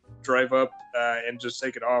could just drive up and just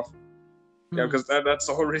take it off. Because that's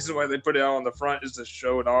the whole reason why they put it out on the front is to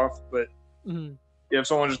show it off. But if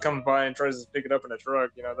someone just comes by and tries to pick it up in a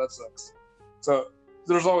truck, that sucks. So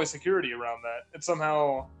there's always security around that. And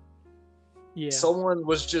somehow someone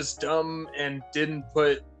was just dumb and didn't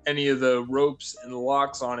put any of the ropes and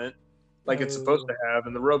locks on it like it's supposed to have.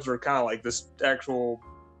 And the ropes are kind of like this actual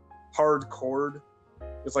hard cord.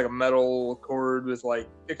 It's like a metal cord with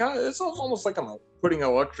it's almost like I'm putting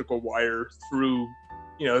electrical wire through,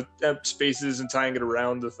 spaces and tying it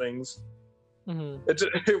around the things.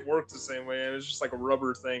 It worked the same way. It was just like a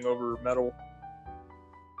rubber thing over metal.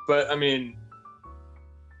 But I mean,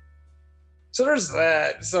 so there's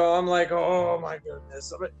that. So I'm like, oh my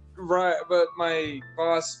goodness. Right. But my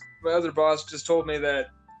other boss just told me that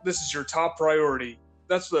this is your top priority.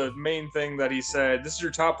 That's the main thing that he said. This is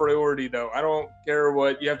your top priority, though. I don't care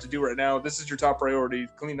what you have to do right now. This is your top priority.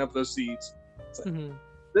 Clean up those seeds.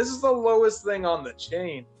 This is the lowest thing on the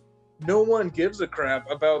chain. No one gives a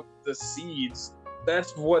crap about the seeds.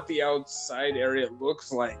 That's what the outside area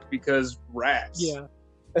looks like because rats. Yeah.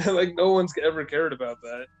 Like no one's ever cared about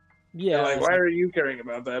that. Yeah. And why are you caring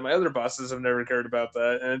about that? My other bosses have never cared about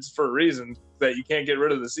that, and it's for a reason that you can't get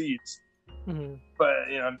rid of the seeds. But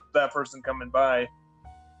that person coming by.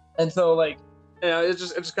 And so, it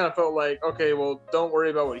just kind of felt like, okay, well, don't worry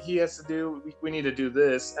about what he has to do. We need to do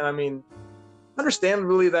this. And I mean,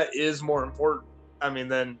 understandably, that is more important. I mean,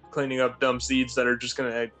 than cleaning up dumb seeds that are just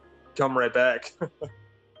going to come right back.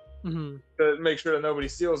 To make sure that nobody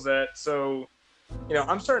steals that. So,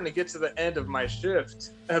 I'm starting to get to the end of my shift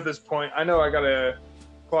at this point. I know I got to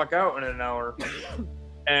clock out in an hour.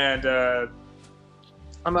 And,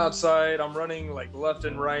 I'm outside. I'm running left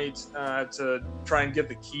and right to try and get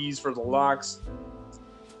the keys for the locks. Oh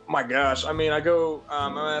my gosh! I mean, I go.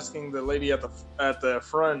 I'm asking the lady at the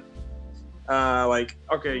front,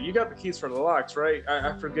 okay, you got the keys for the locks, right?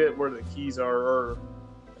 I forget where the keys are, or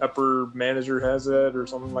upper manager has it, or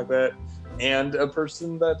something like that, and a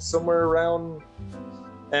person that's somewhere around.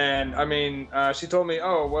 And I mean, she told me,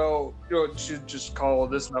 oh well, you should just call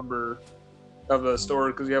this number of the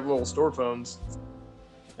store because you have little store phones.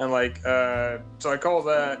 And so I call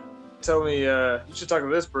that, tell me, you should talk to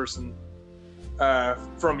this person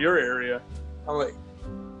from your area. I'm like,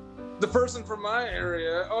 the person from my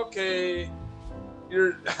area? Okay,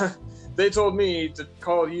 they told me to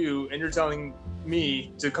call you, and you're telling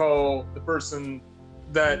me to call the person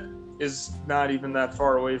that is not even that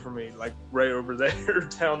far away from me, right over there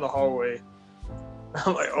down the hallway.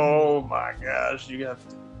 I'm like, oh my gosh, you have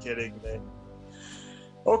to be kidding me.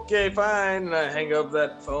 Okay, fine. And I hang up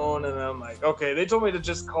that phone, and I'm like, okay, they told me to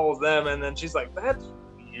just call them. And then she's like, that's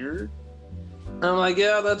weird. And I'm like,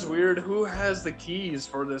 yeah, that's weird. Who has the keys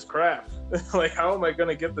for this crap? How am I going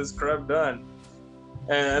to get this crap done?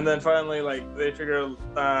 And then finally, they figure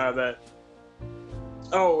that,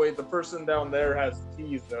 oh, wait, the person down there has the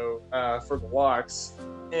keys, though, for the locks.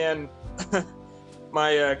 And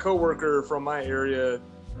my coworker from my area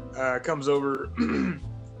comes over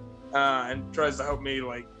and tries to help me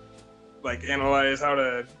analyze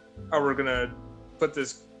how we're gonna put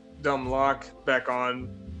this dumb lock back on,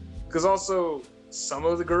 because also some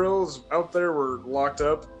of the girls out there were locked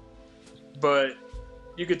up, but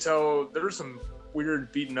you could tell there were some weird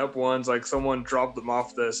beaten up ones, like someone dropped them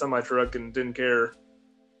off the semi truck and didn't care.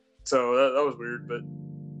 So that was weird. But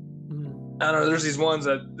I don't know, there's these ones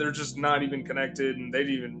that they're just not even connected, and they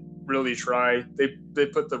didn't even really try. They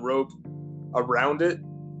put the rope around it,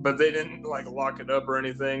 but they didn't lock it up or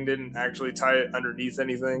anything. They didn't actually tie it underneath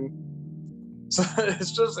anything. So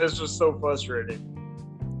it's just so frustrating.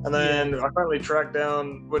 And then I finally tracked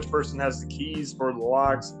down which person has the keys for the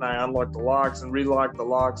locks, and I unlock the locks and relock the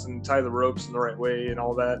locks and tie the ropes in the right way and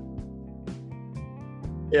all that.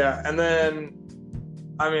 Yeah, and then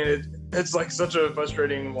I mean it's such a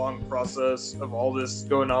frustrating long process of all this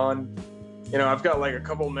going on. I've got a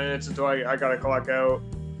couple minutes until I gotta clock out.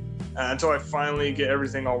 Until I finally get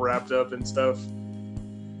everything all wrapped up and stuff.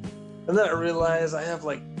 And then I realize I have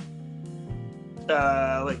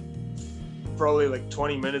probably like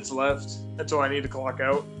 20 minutes left until I need to clock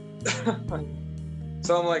out.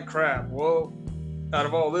 So I'm like, crap, well, out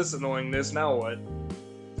of all this annoyingness, now what?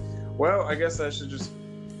 Well, I guess I should just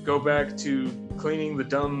go back to cleaning the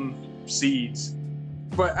dumb seeds.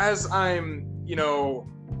 But as I'm,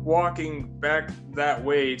 walking back that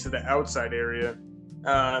way to the outside area,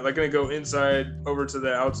 like gonna go inside over to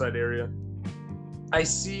the outside area, I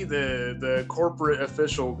see the corporate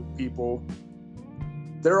official people.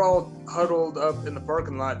 They're all huddled up in the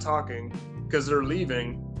parking lot talking because they're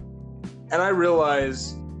leaving. And I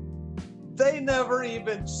realize they never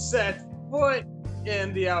even set foot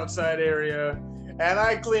in the outside area. And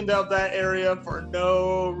I cleaned up that area for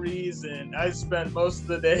no reason. I spent most of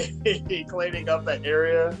the day cleaning up that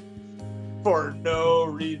area for no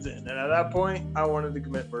reason. And at that point, I wanted to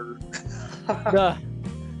commit murder.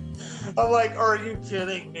 I'm like, are you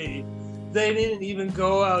kidding me? They didn't even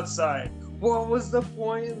go outside. What was the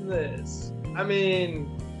point of this? I mean,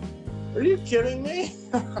 are you kidding me?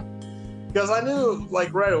 Because I knew,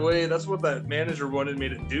 like, right away, that's what that manager wanted me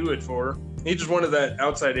to do it for. He just wanted that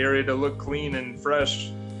outside area to look clean and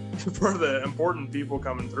fresh for the important people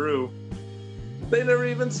coming through. They never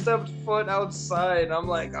even stepped foot outside. I'm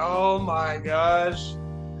like, oh my gosh.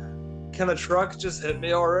 Can a truck just hit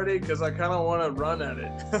me already? Because I kind of want to run at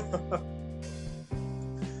it.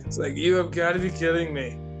 It's like, you have got to be kidding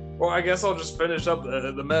me. Well, I guess I'll just finish up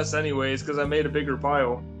the mess anyways because I made a bigger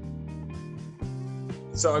pile.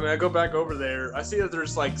 So, I mean, I go back over there. I see that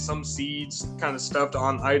there's like some seeds kind of stuffed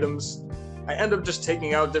on items. I end up just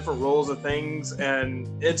taking out different rolls of things, and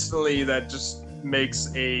instantly that just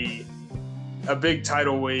makes a big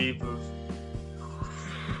tidal wave of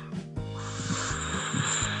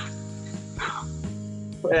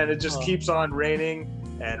and it just keeps on raining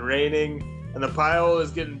and raining, and the pile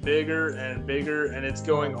is getting bigger and bigger, and it's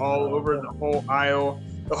going all over the whole aisle.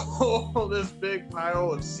 This big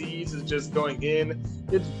pile of seeds is just going in.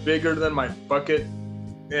 It's bigger than my bucket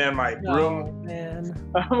and my broom. Oh, man.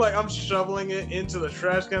 I'm shoveling it into the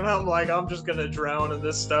trash can. I'm like, I'm just gonna drown in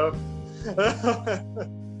this stuff.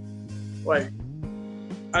 Like,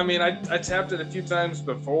 I mean, I tapped it a few times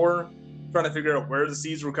before, trying to figure out where the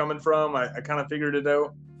seeds were coming from. I kind of figured it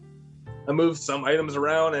out. I moved some items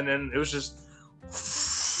around, and then it was just,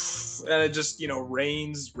 and it just,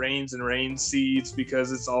 rains seeds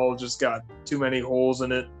because it's all just got too many holes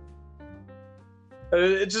in it.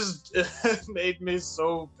 It just it made me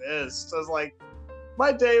so pissed. I was like,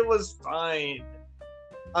 my day was fine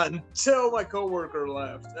until my coworker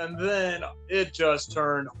left, and then it just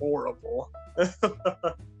turned horrible.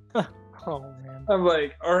 Oh man! I'm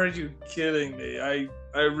like, are you kidding me? I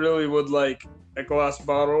really would like a glass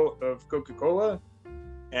bottle of Coca-Cola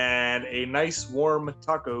and a nice warm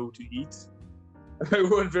taco to eat. I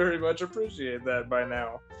would very much appreciate that by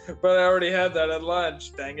now, but I already had that at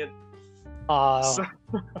lunch. Dang it! So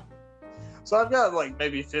I've got like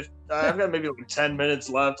maybe 10 minutes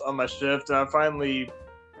left on my shift, and I finally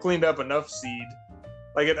cleaned up enough seed.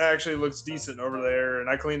 Like, it actually looks decent over there, and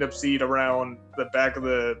I cleaned up seed around the back of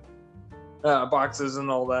the boxes and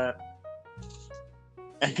all that.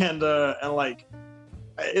 And like,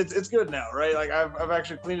 it's good now, right? Like, I've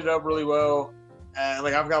actually cleaned it up really well, and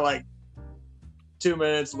like I've got like 2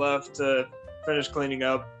 minutes left to finish cleaning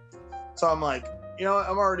up. So I'm like, I'm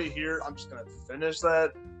already here. I'm just gonna finish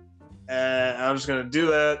that, and I'm just gonna do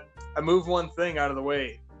that. I move one thing out of the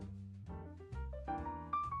way.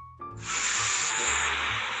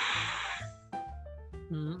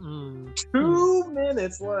 2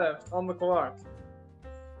 minutes left on the clock,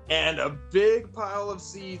 and a big pile of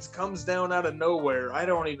seeds comes down out of nowhere. I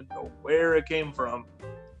don't even know where it came from.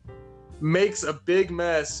 Makes a big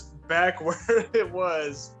mess back where it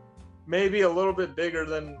was, maybe a little bit bigger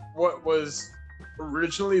than what was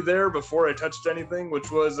originally there before I touched anything,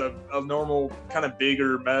 which was a normal kind of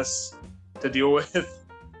bigger mess to deal with.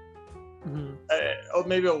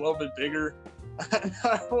 Maybe a little bit bigger.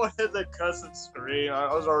 I wanted to cuss and scream.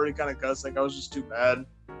 I was already kind of cussing. I was just too mad.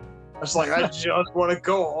 I was like, I just want to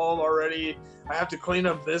go home already. I have to clean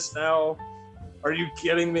up this now. Are you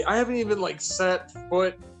kidding me? I haven't even like set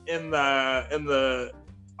foot in the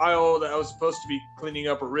aisle that I was supposed to be cleaning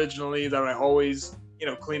up originally, that I always,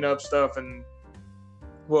 clean up stuff and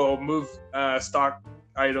move stock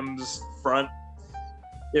items front.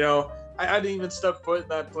 I didn't even step foot in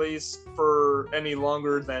that place for any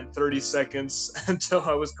longer than 30 seconds until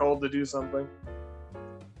I was called to do something.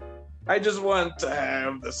 I just want to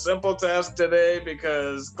have the simple task today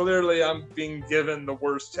because clearly I'm being given the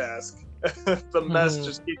worst task. The mess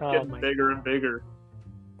just keeps getting bigger and bigger.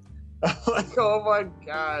 I'm like, oh my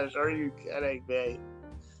gosh, are you kidding me?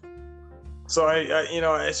 So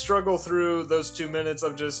I struggle through those 2 minutes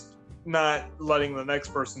of just not letting the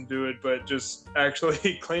next person do it, but just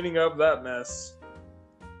actually cleaning up that mess.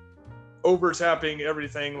 Over tapping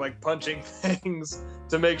everything, like punching things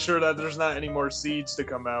to make sure that there's not any more seeds to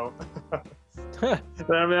come out. I mean,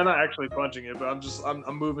 I'm not actually punching it, but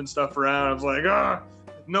I'm moving stuff around. I was like,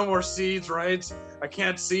 no more seeds, right? I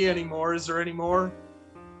can't see anymore. Is there any more?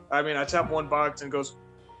 I mean, I tap one box and it goes.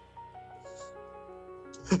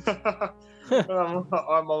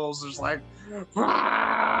 I'm almost just like,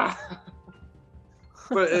 but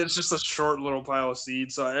it's just a short little pile of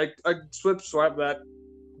seeds. So I swipe that,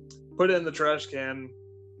 put it in the trash can.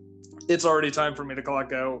 It's already time for me to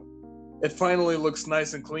clock out. It finally looks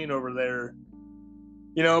nice and clean over there.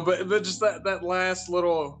 But just that last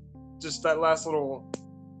little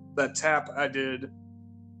that tap I did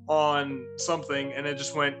on something, and it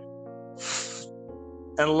just went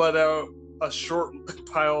and let out a short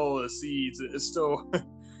pile of seeds. It's still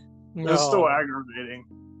it's still aggravating.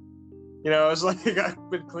 It's like I've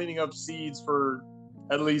been cleaning up seeds for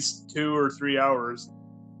at least 2 or 3 hours.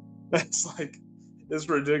 It's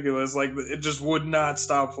ridiculous. Like, it just would not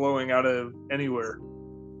stop flowing out of anywhere.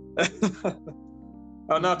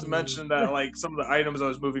 Not to mention that, like, some of the items I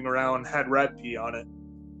was moving around had rat pee on it.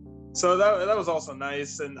 So that was also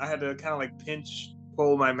nice, and I had to kind of like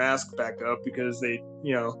pull my mask back up because they,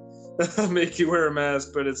 make you wear a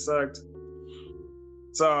mask, but it sucked.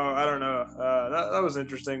 So I don't know. That was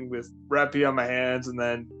interesting with rat pee on my hands, and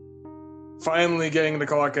then finally getting the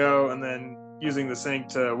clock out, and then using the sink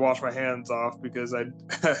to wash my hands off because I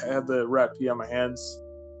had the rat pee on my hands.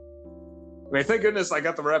 I mean, thank goodness I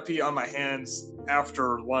got the rat pee on my hands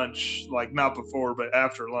after lunch, like not before, but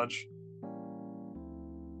after lunch.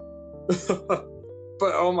 But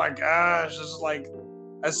oh my gosh, it's like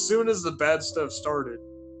as soon as the bad stuff started,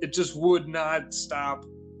 it just would not stop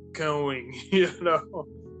going,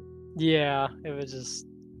 Yeah, it was just.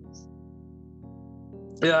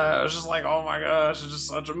 Yeah, it was just like, oh my gosh, it's just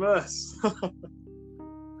such a mess.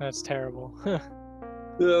 That's terrible. Yeah,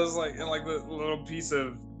 it was like, and like the little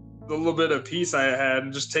bit of peace I had,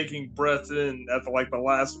 and just taking breath in at the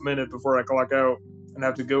last minute before I clock out and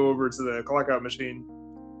have to go over to the clock out machine.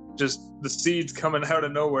 Just the seeds coming out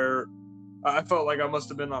of nowhere. I felt like I must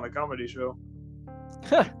have been on a comedy show.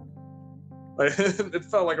 Like, it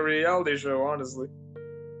felt like a reality show, honestly.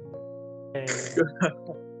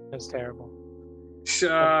 That's terrible.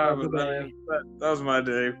 That was my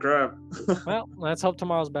day. Crap. Well, let's hope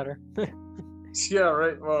tomorrow's better. Yeah,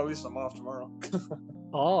 right. Well, at least I'm off tomorrow.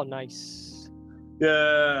 Oh, nice.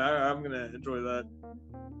 Yeah, I'm gonna enjoy that.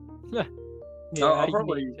 Yeah, I'll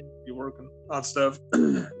probably be working on stuff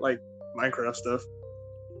like Minecraft stuff.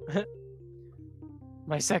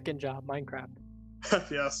 My second job, Minecraft.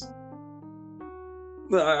 Yes.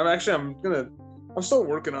 I'm still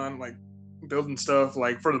working on like building stuff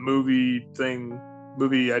like for the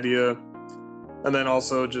movie idea, and then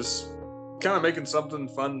also just kind of making something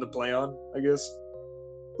fun to play on, I guess.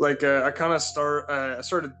 Like I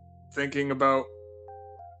started thinking about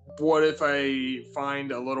what if I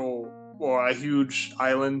find a huge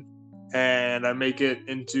island and I make it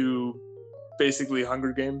into basically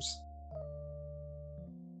Hunger Games.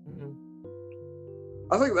 Mm-hmm.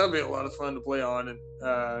 I think that'd be a lot of fun to play on and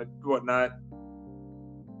whatnot.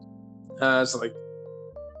 It's like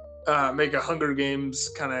make a Hunger Games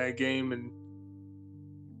kind of game, and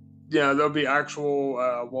there'll be actual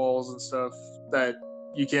walls and stuff that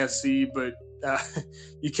you can't see, but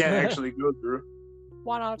you can't actually go through.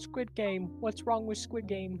 Why not Squid Game? What's wrong with Squid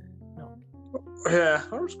Game? No. Yeah,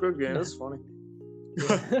 or Squid Game. That's funny.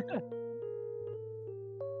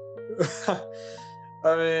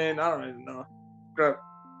 I mean, I don't even know. Crap.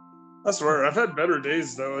 I swear, I've had better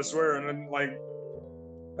days though. I swear, and then like,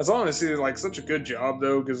 it's honestly like such a good job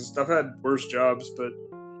though, because I've had worse jobs, but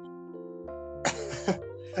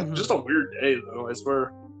just a weird day though. I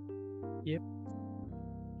swear. Yep.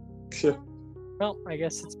 Well, I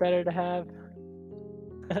guess it's better to have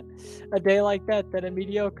a day like that than a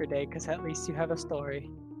mediocre day, because at least you have a story.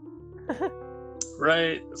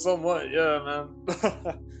 Right, somewhat, yeah, man.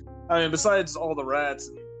 I mean, besides all the rats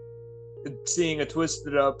and seeing a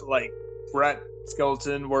twisted up like rat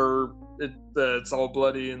skeleton where it's all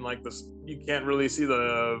bloody and like you can't really see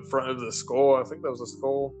the front of the skull. I think that was a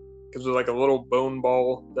skull because there's like a little bone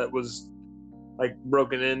ball that was like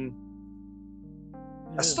broken in.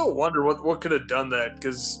 I still wonder what could have done that,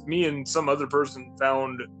 because me and some other person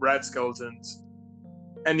found rat skeletons,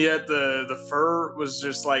 and yet the fur was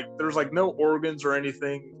just like there's like no organs or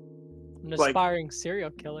anything. An aspiring serial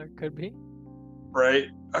killer could be. Right.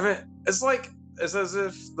 I mean, it's as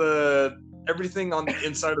if everything on the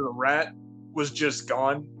inside of the rat was just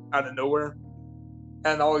gone out of nowhere,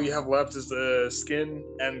 and all you have left is the skin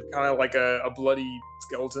and kind of like a bloody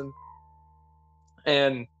skeleton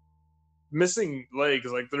and missing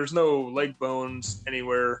legs. Like there's no leg bones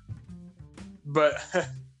anywhere, but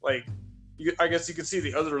like I guess you can see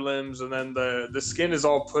the other limbs, and then the skin is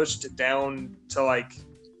all pushed down to like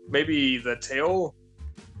maybe the tail,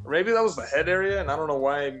 or maybe that was the head area, and I don't know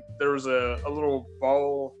why there was a little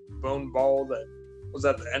bone ball that was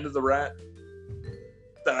at the end of the rat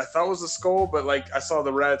that I thought was a skull, but like I saw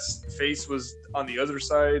the rat's face was on the other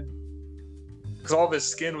side because all of his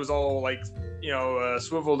skin was all like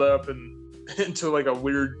swiveled up and into like a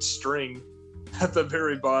weird string at the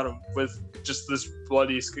very bottom with just this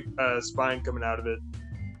bloody spine coming out of it.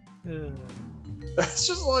 It's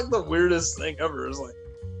just like the weirdest thing ever. It's like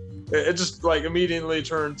it just like immediately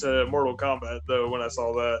turned to Mortal Kombat though when I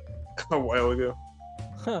saw that a while ago.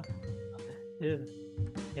 Huh. Yeah,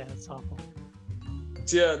 it's awful.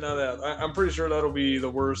 Yeah, no, I'm pretty sure that'll be the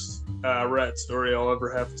worst rat story I'll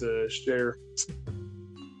ever have to share.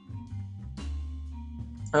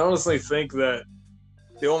 I honestly think that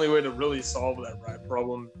the only way to really solve that rat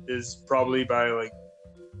problem is probably by like,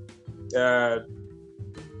 I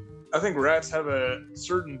think rats have a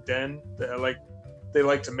certain den that they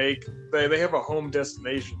like to make. They have a home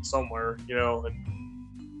destination somewhere,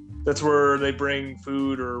 and that's where they bring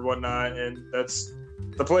food or whatnot, and that's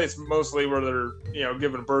the place mostly where they're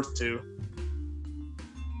giving birth to.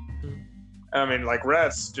 I mean, like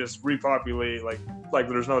rats just repopulate like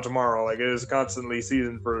there's no tomorrow. Like it is constantly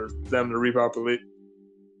season for them to repopulate.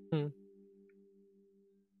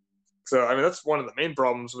 So I mean, that's one of the main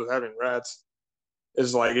problems with having rats.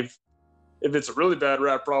 Is like if it's a really bad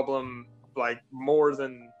rat problem, like more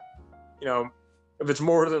than if it's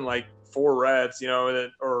more than like 4 rats,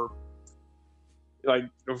 or like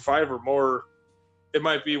 5 or more, it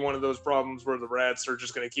might be one of those problems where the rats are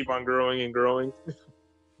just going to keep on growing and growing.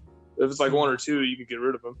 If it's like 1 or 2, you can get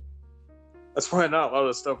rid of them. That's why not a lot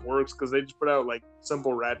of stuff works, because they just put out like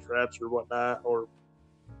simple rat traps or whatnot, or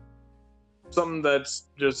something that's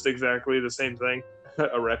just exactly the same thing,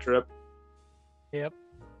 a rat trap. Yep.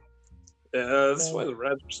 Yeah, that's why the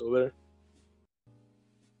rats are still there.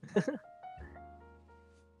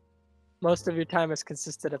 Most of your time has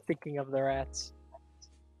consisted of thinking of the rats.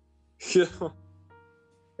 Yeah.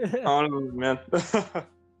 Honestly, man. It's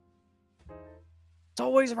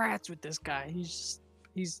always rats with this guy. He's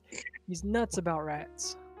nuts about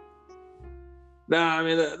rats. Nah, I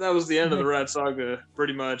mean that was the end of the rat saga,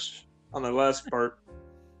 pretty much, on the last part.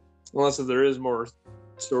 Unless if there is more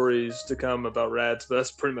stories to come about rats, but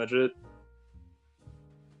that's pretty much it.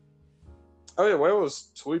 Oh yeah, while I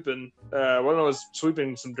was sweeping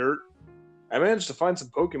some dirt, I managed to find some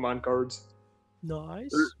Pokemon cards.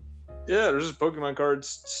 Nice. There's just Pokemon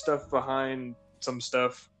cards stuff behind some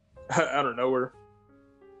stuff out of nowhere.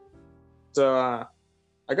 So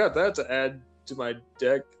I got that to add to my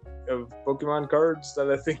deck of Pokemon cards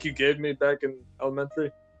that I think you gave me back in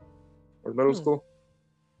elementary or middle school.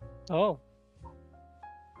 Oh.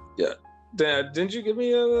 Yeah. Dad, didn't you give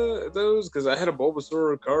me those? Because I had a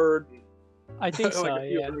Bulbasaur card. I think so,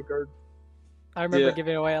 yeah. Card. I remember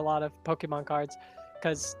giving away a lot of Pokemon cards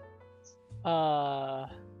because I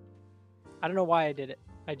don't know why I did it.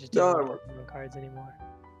 I just didn't want Pokemon cards anymore.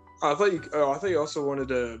 I thought you also wanted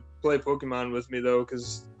to play Pokemon with me though,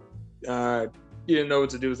 because you didn't know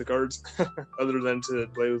what to do with the cards other than to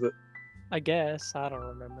play with it. I guess I don't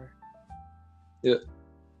remember. Yeah,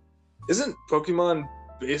 isn't Pokemon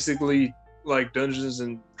basically like Dungeons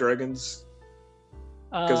and Dragons?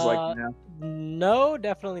 Because no,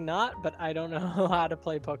 definitely not. But I don't know how to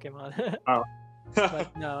play Pokemon. Oh,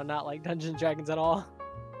 but no, not like Dungeons and Dragons at all.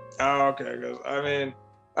 Oh, okay. Because I mean,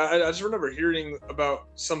 I just remember hearing about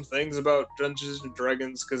some things about Dungeons and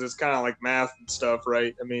Dragons because it's kind of like math and stuff,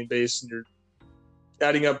 right? I mean, based on your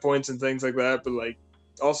adding up points and things like that. But like,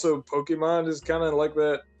 also Pokemon is kind of like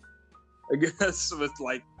that, I guess, with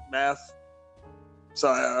like math. So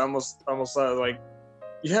I almost thought like,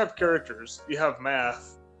 you have characters, you have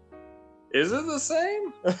math. Is it the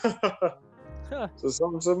same? So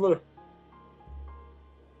something similar.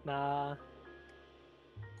 Nah.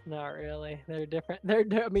 Not really. They're different.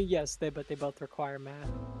 I mean, yes, but they both require math.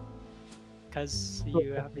 Because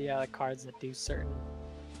you have the cards that do certain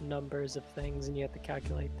numbers of things, and you have to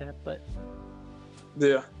calculate that. But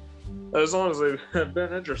yeah, as long as they've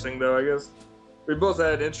been interesting, though, I guess we both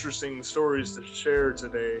had interesting stories to share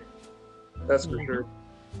today. That's for sure.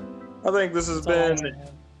 I think this has been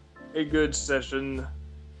a good session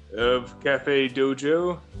of Café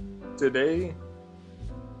Dojo today.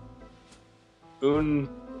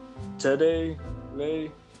 Today,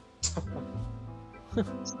 lay.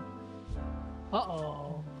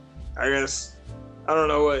 Uh-oh. I guess I don't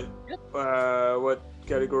know what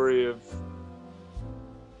category of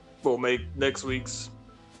we'll make next week's,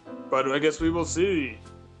 but I guess we will see.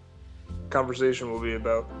 Conversation will be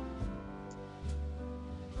about.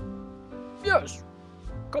 Yes.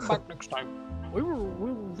 Come back next time. We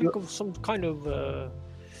will think of some kind of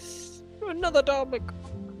another topic.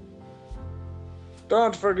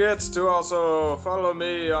 Don't forget to also follow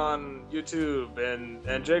me on YouTube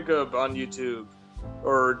and Jacob on YouTube.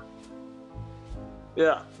 Or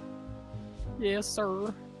yeah. Yes,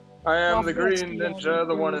 sir. I am the Green Ninja,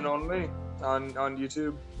 the one and only, on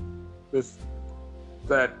YouTube. With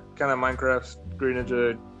that kind of Minecraft Green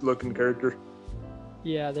Ninja looking character.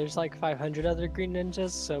 Yeah, there's like 500 other Green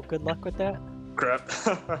Ninjas, so good luck with that. Crap.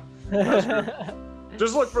 That's true.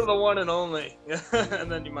 Just look for the one and only, and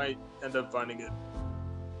then you might end up finding it.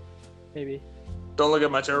 Maybe. Don't look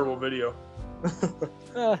at my terrible video.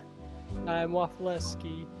 I'm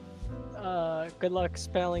Waffleski. Good luck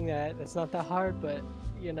spelling that. It's not that hard, but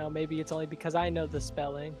you know, maybe it's only because I know the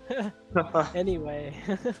spelling. Anyway,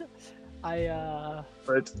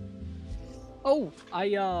 Right. Oh,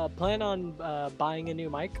 I plan on buying a new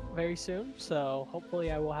mic very soon, so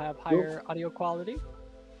hopefully I will have higher audio quality.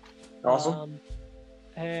 Awesome.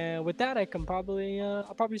 And with that, I can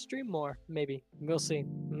I'll probably stream more. Maybe we'll see.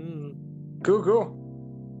 Cool.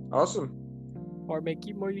 Awesome. Or make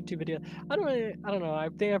more YouTube videos. I don't know. I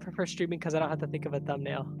think I prefer streaming because I don't have to think of a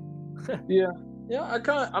thumbnail. Yeah. I've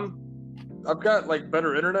got like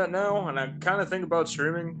better internet now, and I kind of think about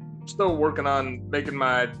streaming. I'm still working on making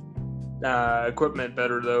my equipment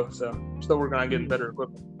better though, so I'm still working on getting better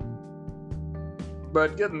equipment.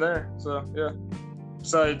 But getting there. So yeah.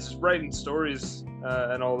 Besides writing stories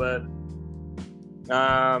and all that.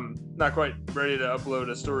 Not quite ready to upload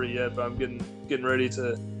a story yet, but I'm getting ready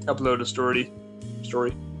to upload a story.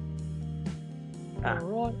 Alright.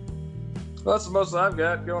 Well, that's the most I've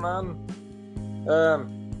got going on.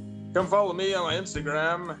 Come follow me on my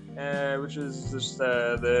Instagram, which is just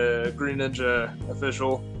the Green Ninja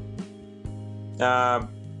Official.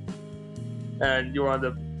 And you'll end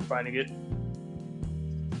up finding it.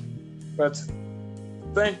 But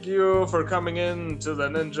thank you for coming in to the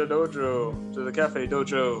Ninja Dojo, to the Café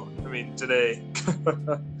Dojo. Today.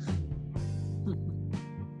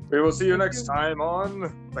 We will see you next time on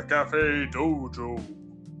the Café Dojo.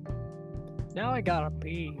 Now I gotta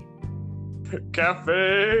pee.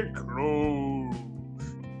 Café closed.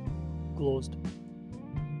 Closed.